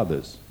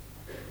Father's.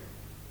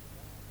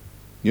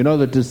 You know,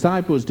 the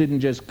disciples didn't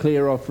just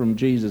clear off from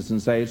Jesus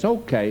and say, it's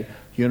okay,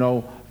 you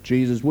know,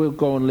 Jesus, we'll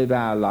go and live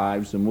our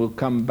lives and we'll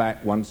come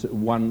back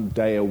one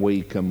day a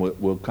week and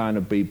we'll kind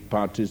of be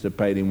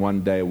participating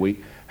one day a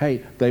week.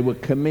 Hey, they were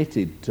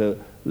committed to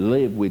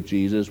live with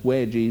Jesus.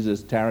 Where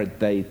Jesus tarried,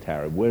 they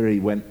tarried. Where he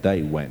went,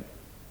 they went.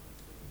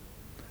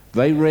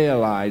 They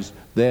realized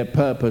their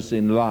purpose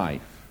in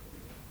life.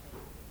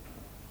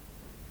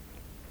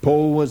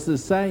 Paul was the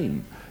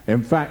same.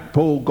 In fact,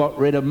 Paul got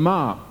rid of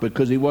Mark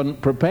because he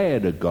wasn't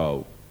prepared to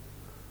go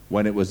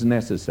when it was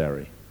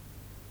necessary.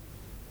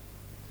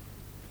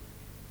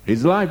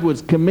 His life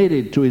was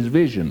committed to his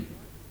vision.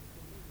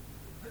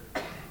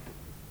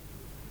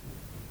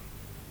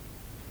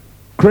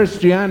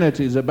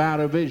 Christianity is about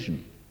a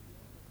vision.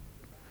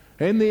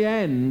 In the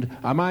end,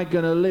 am I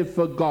going to live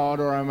for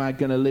God or am I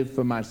going to live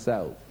for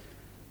myself?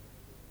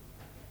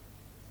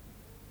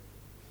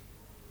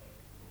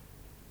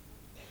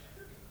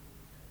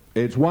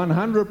 It's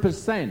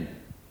 100%.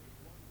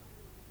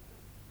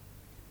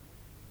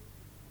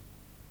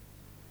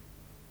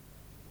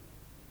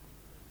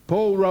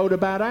 Paul wrote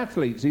about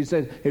athletes. He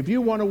said, if you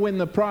want to win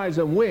the prize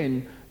and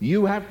win,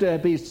 you have to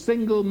be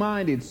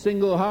single-minded,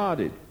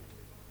 single-hearted.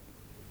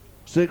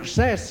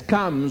 Success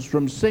comes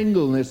from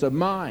singleness of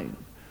mind.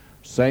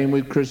 Same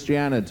with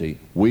Christianity.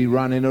 We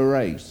run in a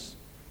race.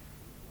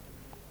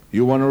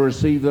 You want to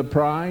receive the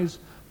prize?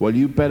 Well,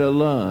 you better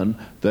learn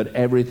that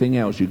everything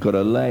else, you've got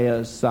to lay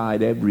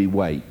aside every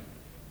weight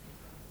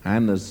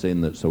and the sin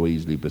that so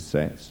easily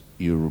besets.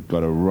 You've got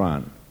to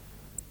run.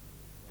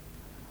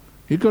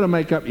 You've got to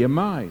make up your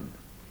mind.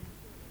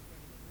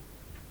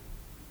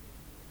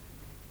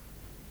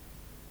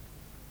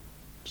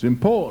 It's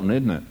important,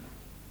 isn't it?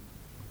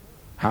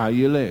 How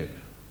you live.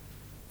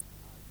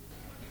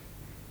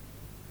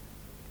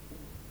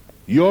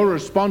 You're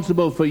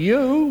responsible for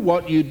you,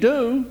 what you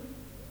do.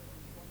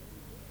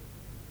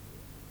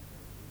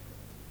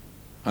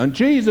 And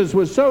Jesus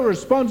was so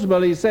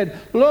responsible, he said,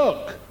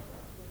 look,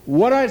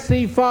 what I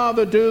see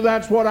Father do,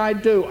 that's what I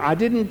do. I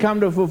didn't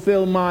come to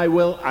fulfill my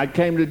will, I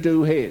came to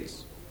do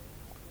his.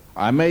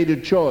 I made a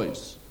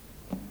choice.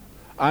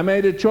 I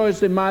made a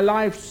choice in my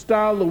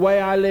lifestyle, the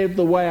way I live,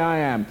 the way I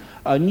am.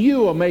 And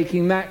you are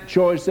making that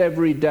choice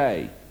every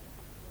day.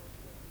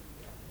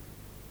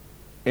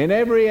 In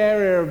every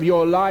area of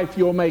your life,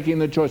 you're making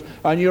the choice.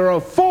 And you're a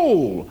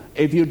fool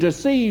if you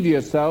deceive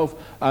yourself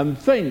and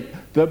think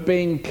that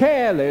being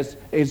careless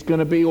is going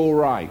to be all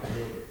right.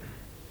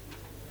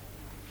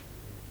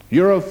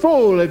 You're a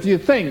fool if you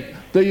think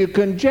that you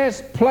can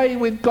just play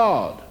with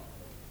God.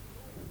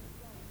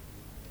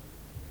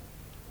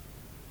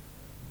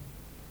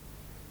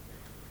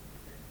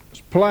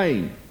 It's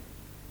plain.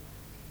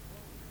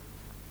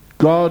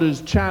 God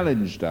has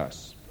challenged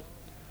us.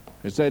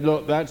 He said,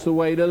 look, that's the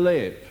way to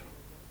live.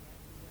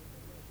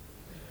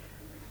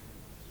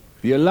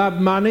 If you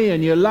love money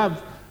and you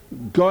love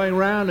going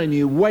around and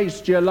you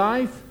waste your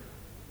life,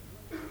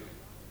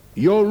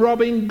 you're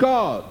robbing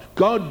God.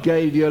 God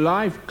gave you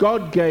life.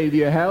 God gave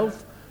you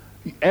health.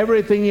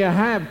 Everything you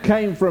have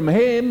came from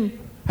him.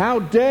 How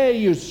dare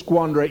you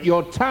squander it?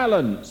 Your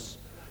talents,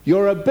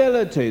 your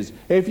abilities.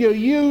 If you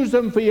use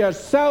them for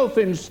yourself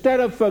instead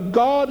of for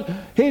God,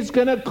 he's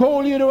going to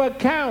call you to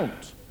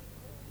account.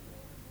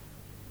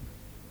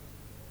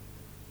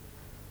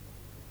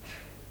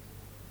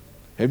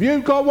 If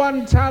you've got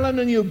one talent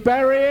and you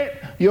bury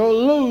it, you'll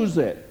lose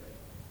it.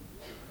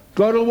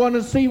 God will want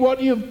to see what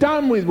you've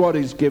done with what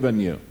He's given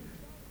you.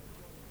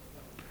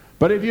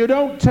 But if you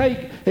don't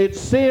take it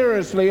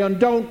seriously and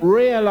don't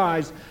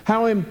realize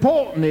how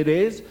important it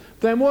is,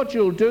 then what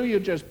you'll do, you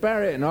just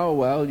bury it and, oh,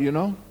 well, you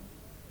know.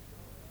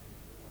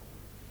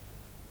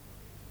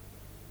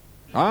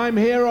 I'm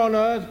here on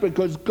earth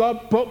because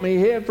God put me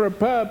here for a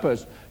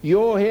purpose.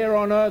 You're here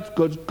on earth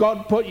because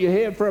God put you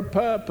here for a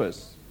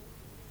purpose.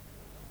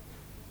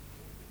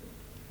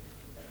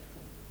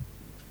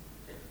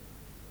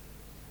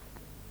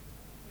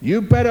 You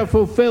better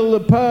fulfill the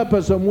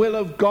purpose and will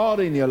of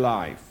God in your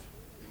life.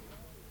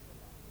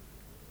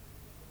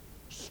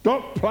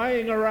 Stop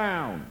playing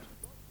around.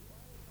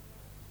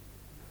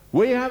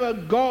 We have a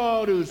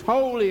God who's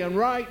holy and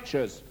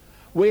righteous.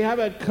 We have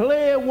a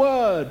clear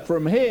word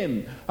from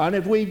Him, and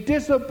if we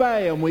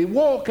disobey and we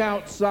walk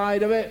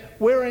outside of it,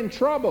 we're in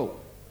trouble.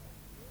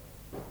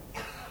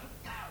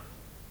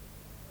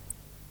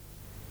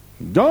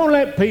 Don't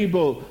let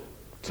people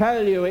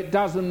tell you it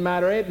doesn't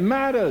matter. It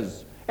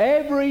matters.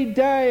 Every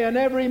day and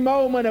every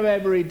moment of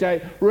every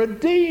day.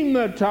 Redeem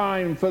the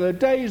time, for the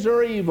days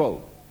are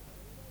evil.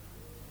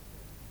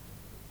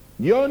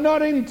 You're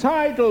not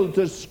entitled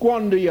to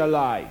squander your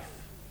life.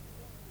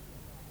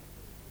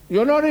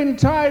 You're not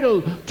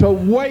entitled to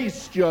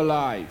waste your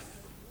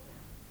life.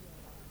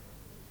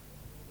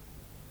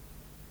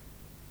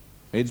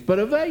 It's but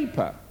a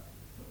vapor.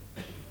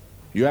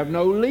 You have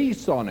no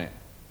lease on it.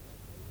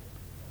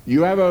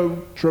 You have a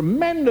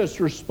tremendous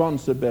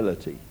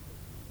responsibility.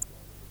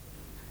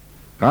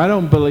 I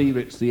don't believe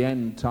it's the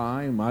end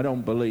time. I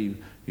don't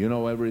believe,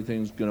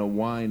 everything's going to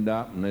wind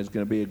up and there's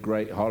going to be a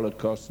great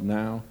Holocaust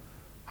now.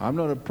 I'm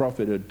not a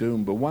prophet of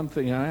doom, but one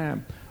thing I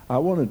am, I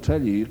want to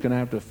tell you, you're going to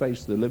have to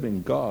face the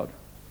living God.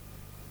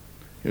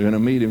 You're going to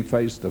meet Him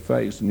face to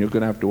face, and you're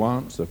going to have to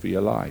answer for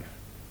your life.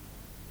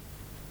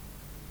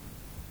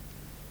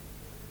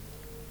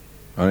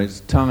 And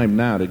it's time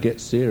now to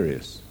get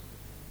serious.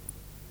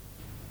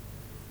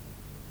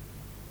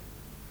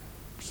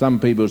 Some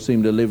people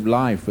seem to live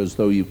life as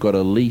though you've got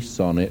a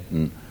lease on it,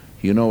 and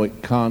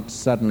it can't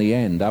suddenly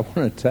end. I want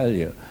to tell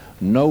you,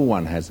 no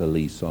one has a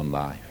lease on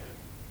life.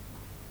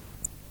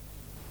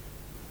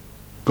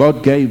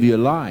 God gave you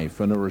life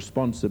and a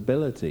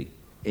responsibility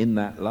in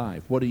that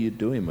life. What are you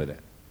doing with it?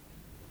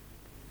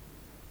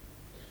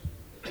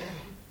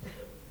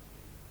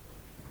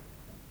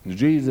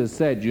 Jesus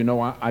said,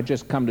 I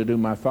just come to do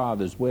my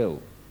Father's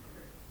will.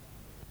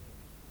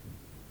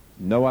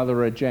 No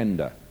other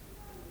agenda.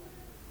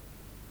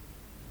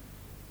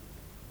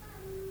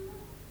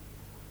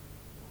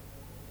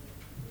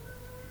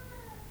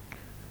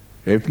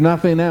 If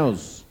nothing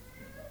else,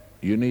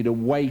 you need to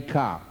wake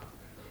up.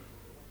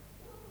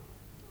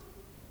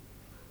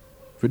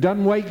 If it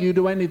doesn't wake you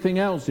to anything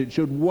else, it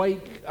should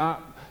wake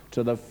up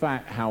to the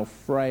fact how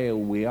frail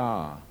we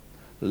are.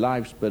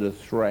 Life's but a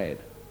thread.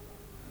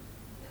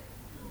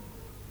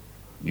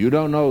 You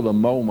don't know the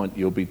moment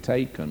you'll be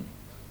taken.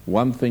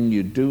 One thing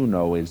you do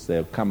know is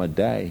there'll come a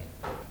day.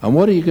 And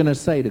what are you going to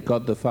say to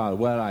God the Father?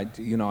 Well, I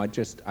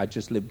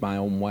just lived my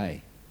own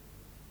way.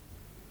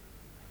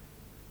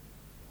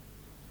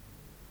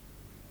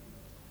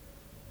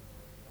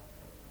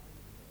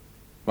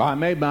 Well, I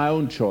made my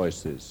own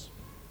choices.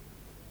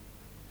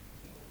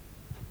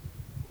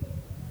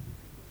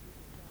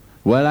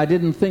 Well, I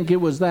didn't think it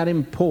was that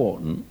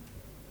important.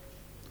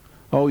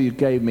 Oh, you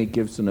gave me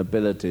gifts and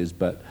abilities,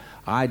 but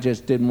I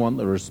just didn't want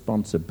the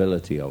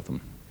responsibility of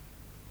them.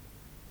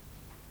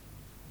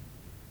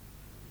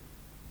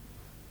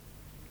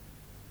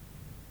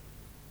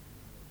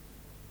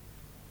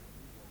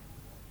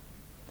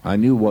 I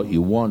knew what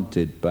you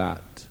wanted,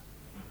 but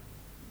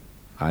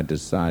I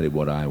decided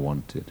what I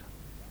wanted.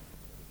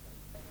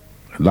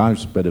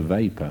 Life's but a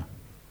vapor.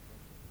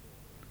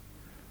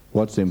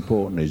 What's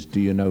important is,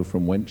 do you know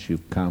from whence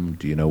you've come?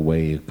 Do you know where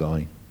you're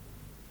going?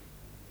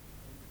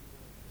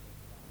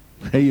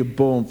 You're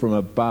born from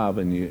above,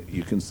 and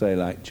you can say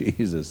like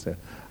Jesus,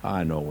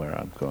 I know where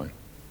I'm going.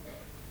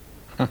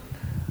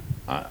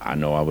 I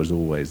know I was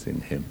always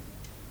in Him.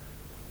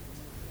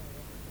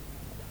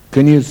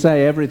 Can you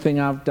say, everything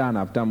I've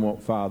done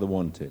what Father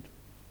wanted?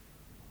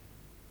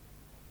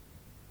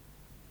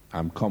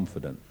 I'm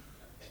confident.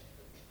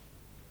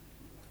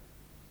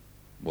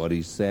 What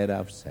He said,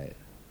 I've said.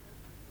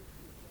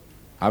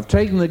 I've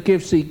taken the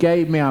gifts He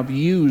gave me, I've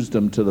used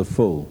them to the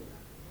full.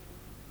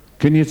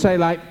 Can you say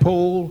like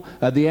Paul,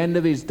 at the end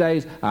of his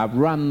days, I've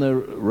run the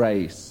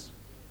race.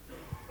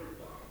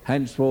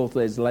 Henceforth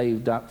there's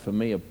laid up for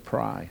me a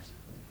prize.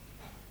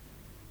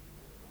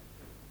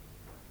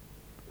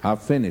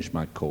 I've finished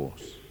my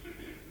course.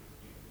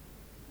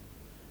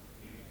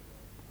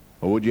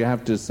 Or would you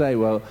have to say,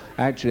 well,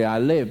 actually I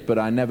lived, but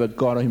I never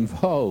got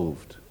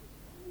involved.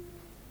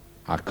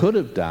 I could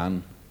have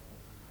done,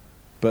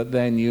 but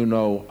then,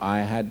 I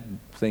had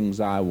things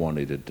I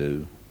wanted to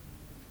do.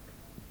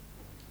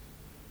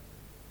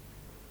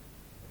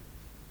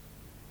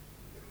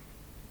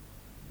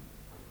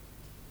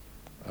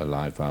 A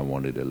life I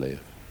wanted to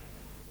live.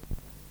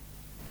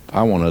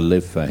 I want to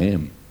live for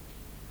him.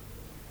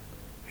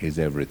 He's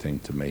everything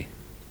to me.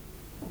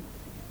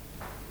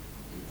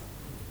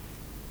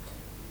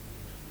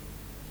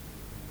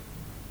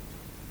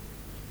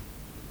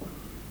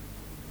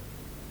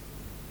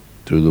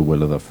 Do the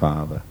will of the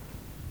Father.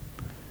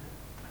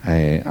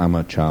 Hey, I'm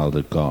a child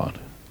of God.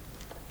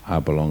 I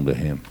belong to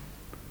him.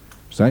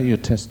 Is that your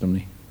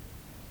testimony?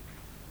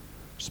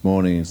 This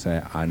morning you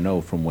say, I know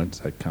from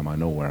whence I come. I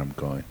know where I'm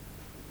going.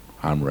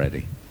 I'm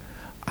ready.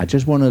 I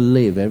just want to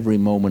live every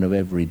moment of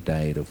every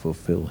day to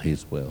fulfill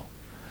his will,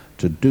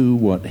 to do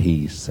what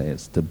he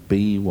says, to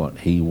be what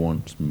he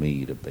wants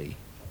me to be.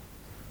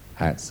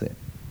 That's it.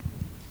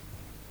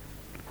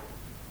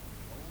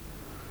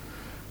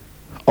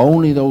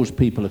 Only those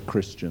people are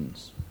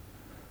Christians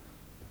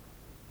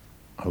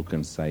who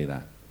can say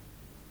that.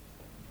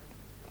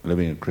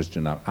 Living a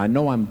Christian life. I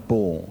know I'm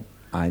born.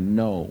 I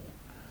know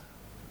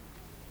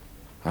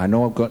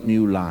I've got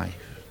new life.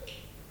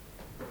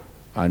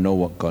 I know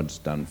what God's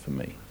done for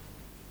me.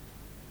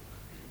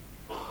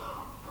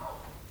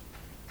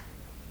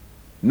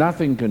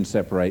 Nothing can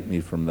separate me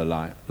from the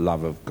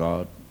love of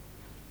God.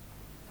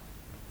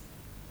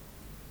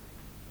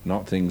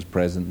 Not things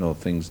present, nor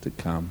things to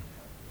come.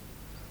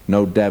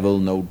 No devil,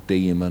 no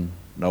demon,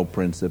 no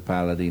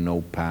principality,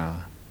 no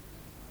power.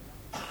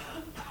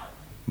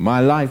 My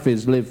life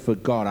is lived for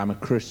God. I'm a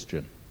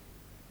Christian.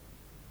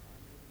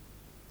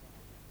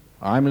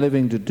 I'm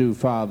living to do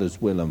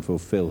Father's will and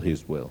fulfill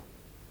his will.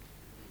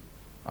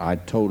 I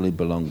totally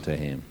belong to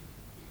him.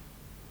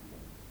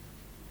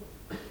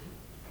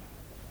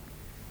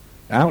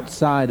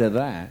 Outside of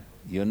that,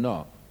 you're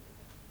not.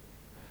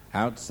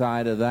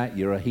 Outside of that,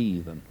 you're a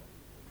heathen.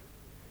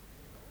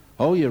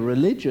 Oh, you're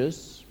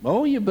religious.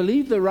 Oh, you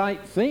believe the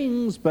right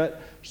things,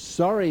 but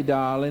sorry,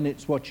 darling,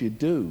 it's what you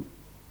do,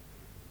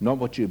 not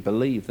what you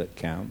believe that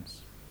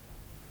counts.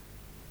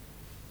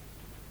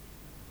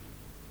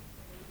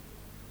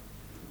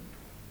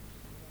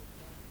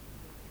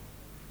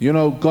 You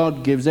know,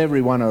 God gives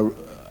everyone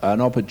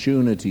an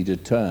opportunity to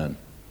turn.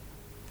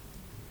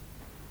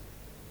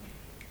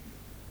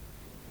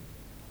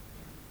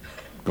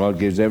 God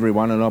gives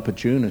everyone an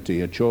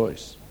opportunity, a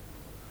choice.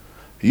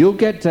 You'll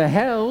get to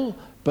hell,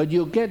 but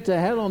you'll get to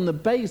hell on the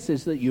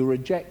basis that you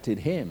rejected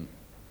him.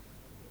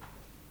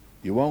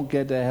 You won't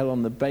get to hell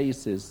on the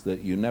basis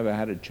that you never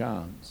had a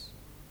chance.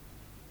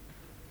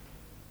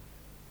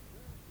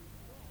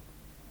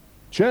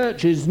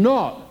 Church is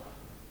not,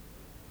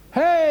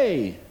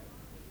 hey,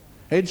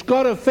 it's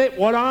got to fit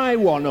what I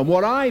want and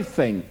what I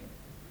think.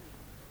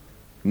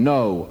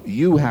 No,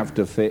 you have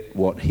to fit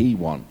what he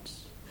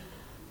wants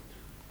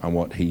and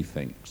what he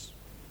thinks.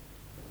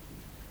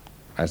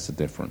 That's the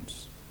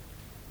difference.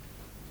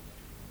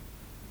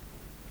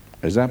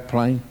 Is that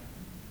plain?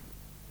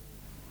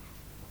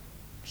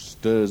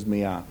 Stirs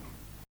me up.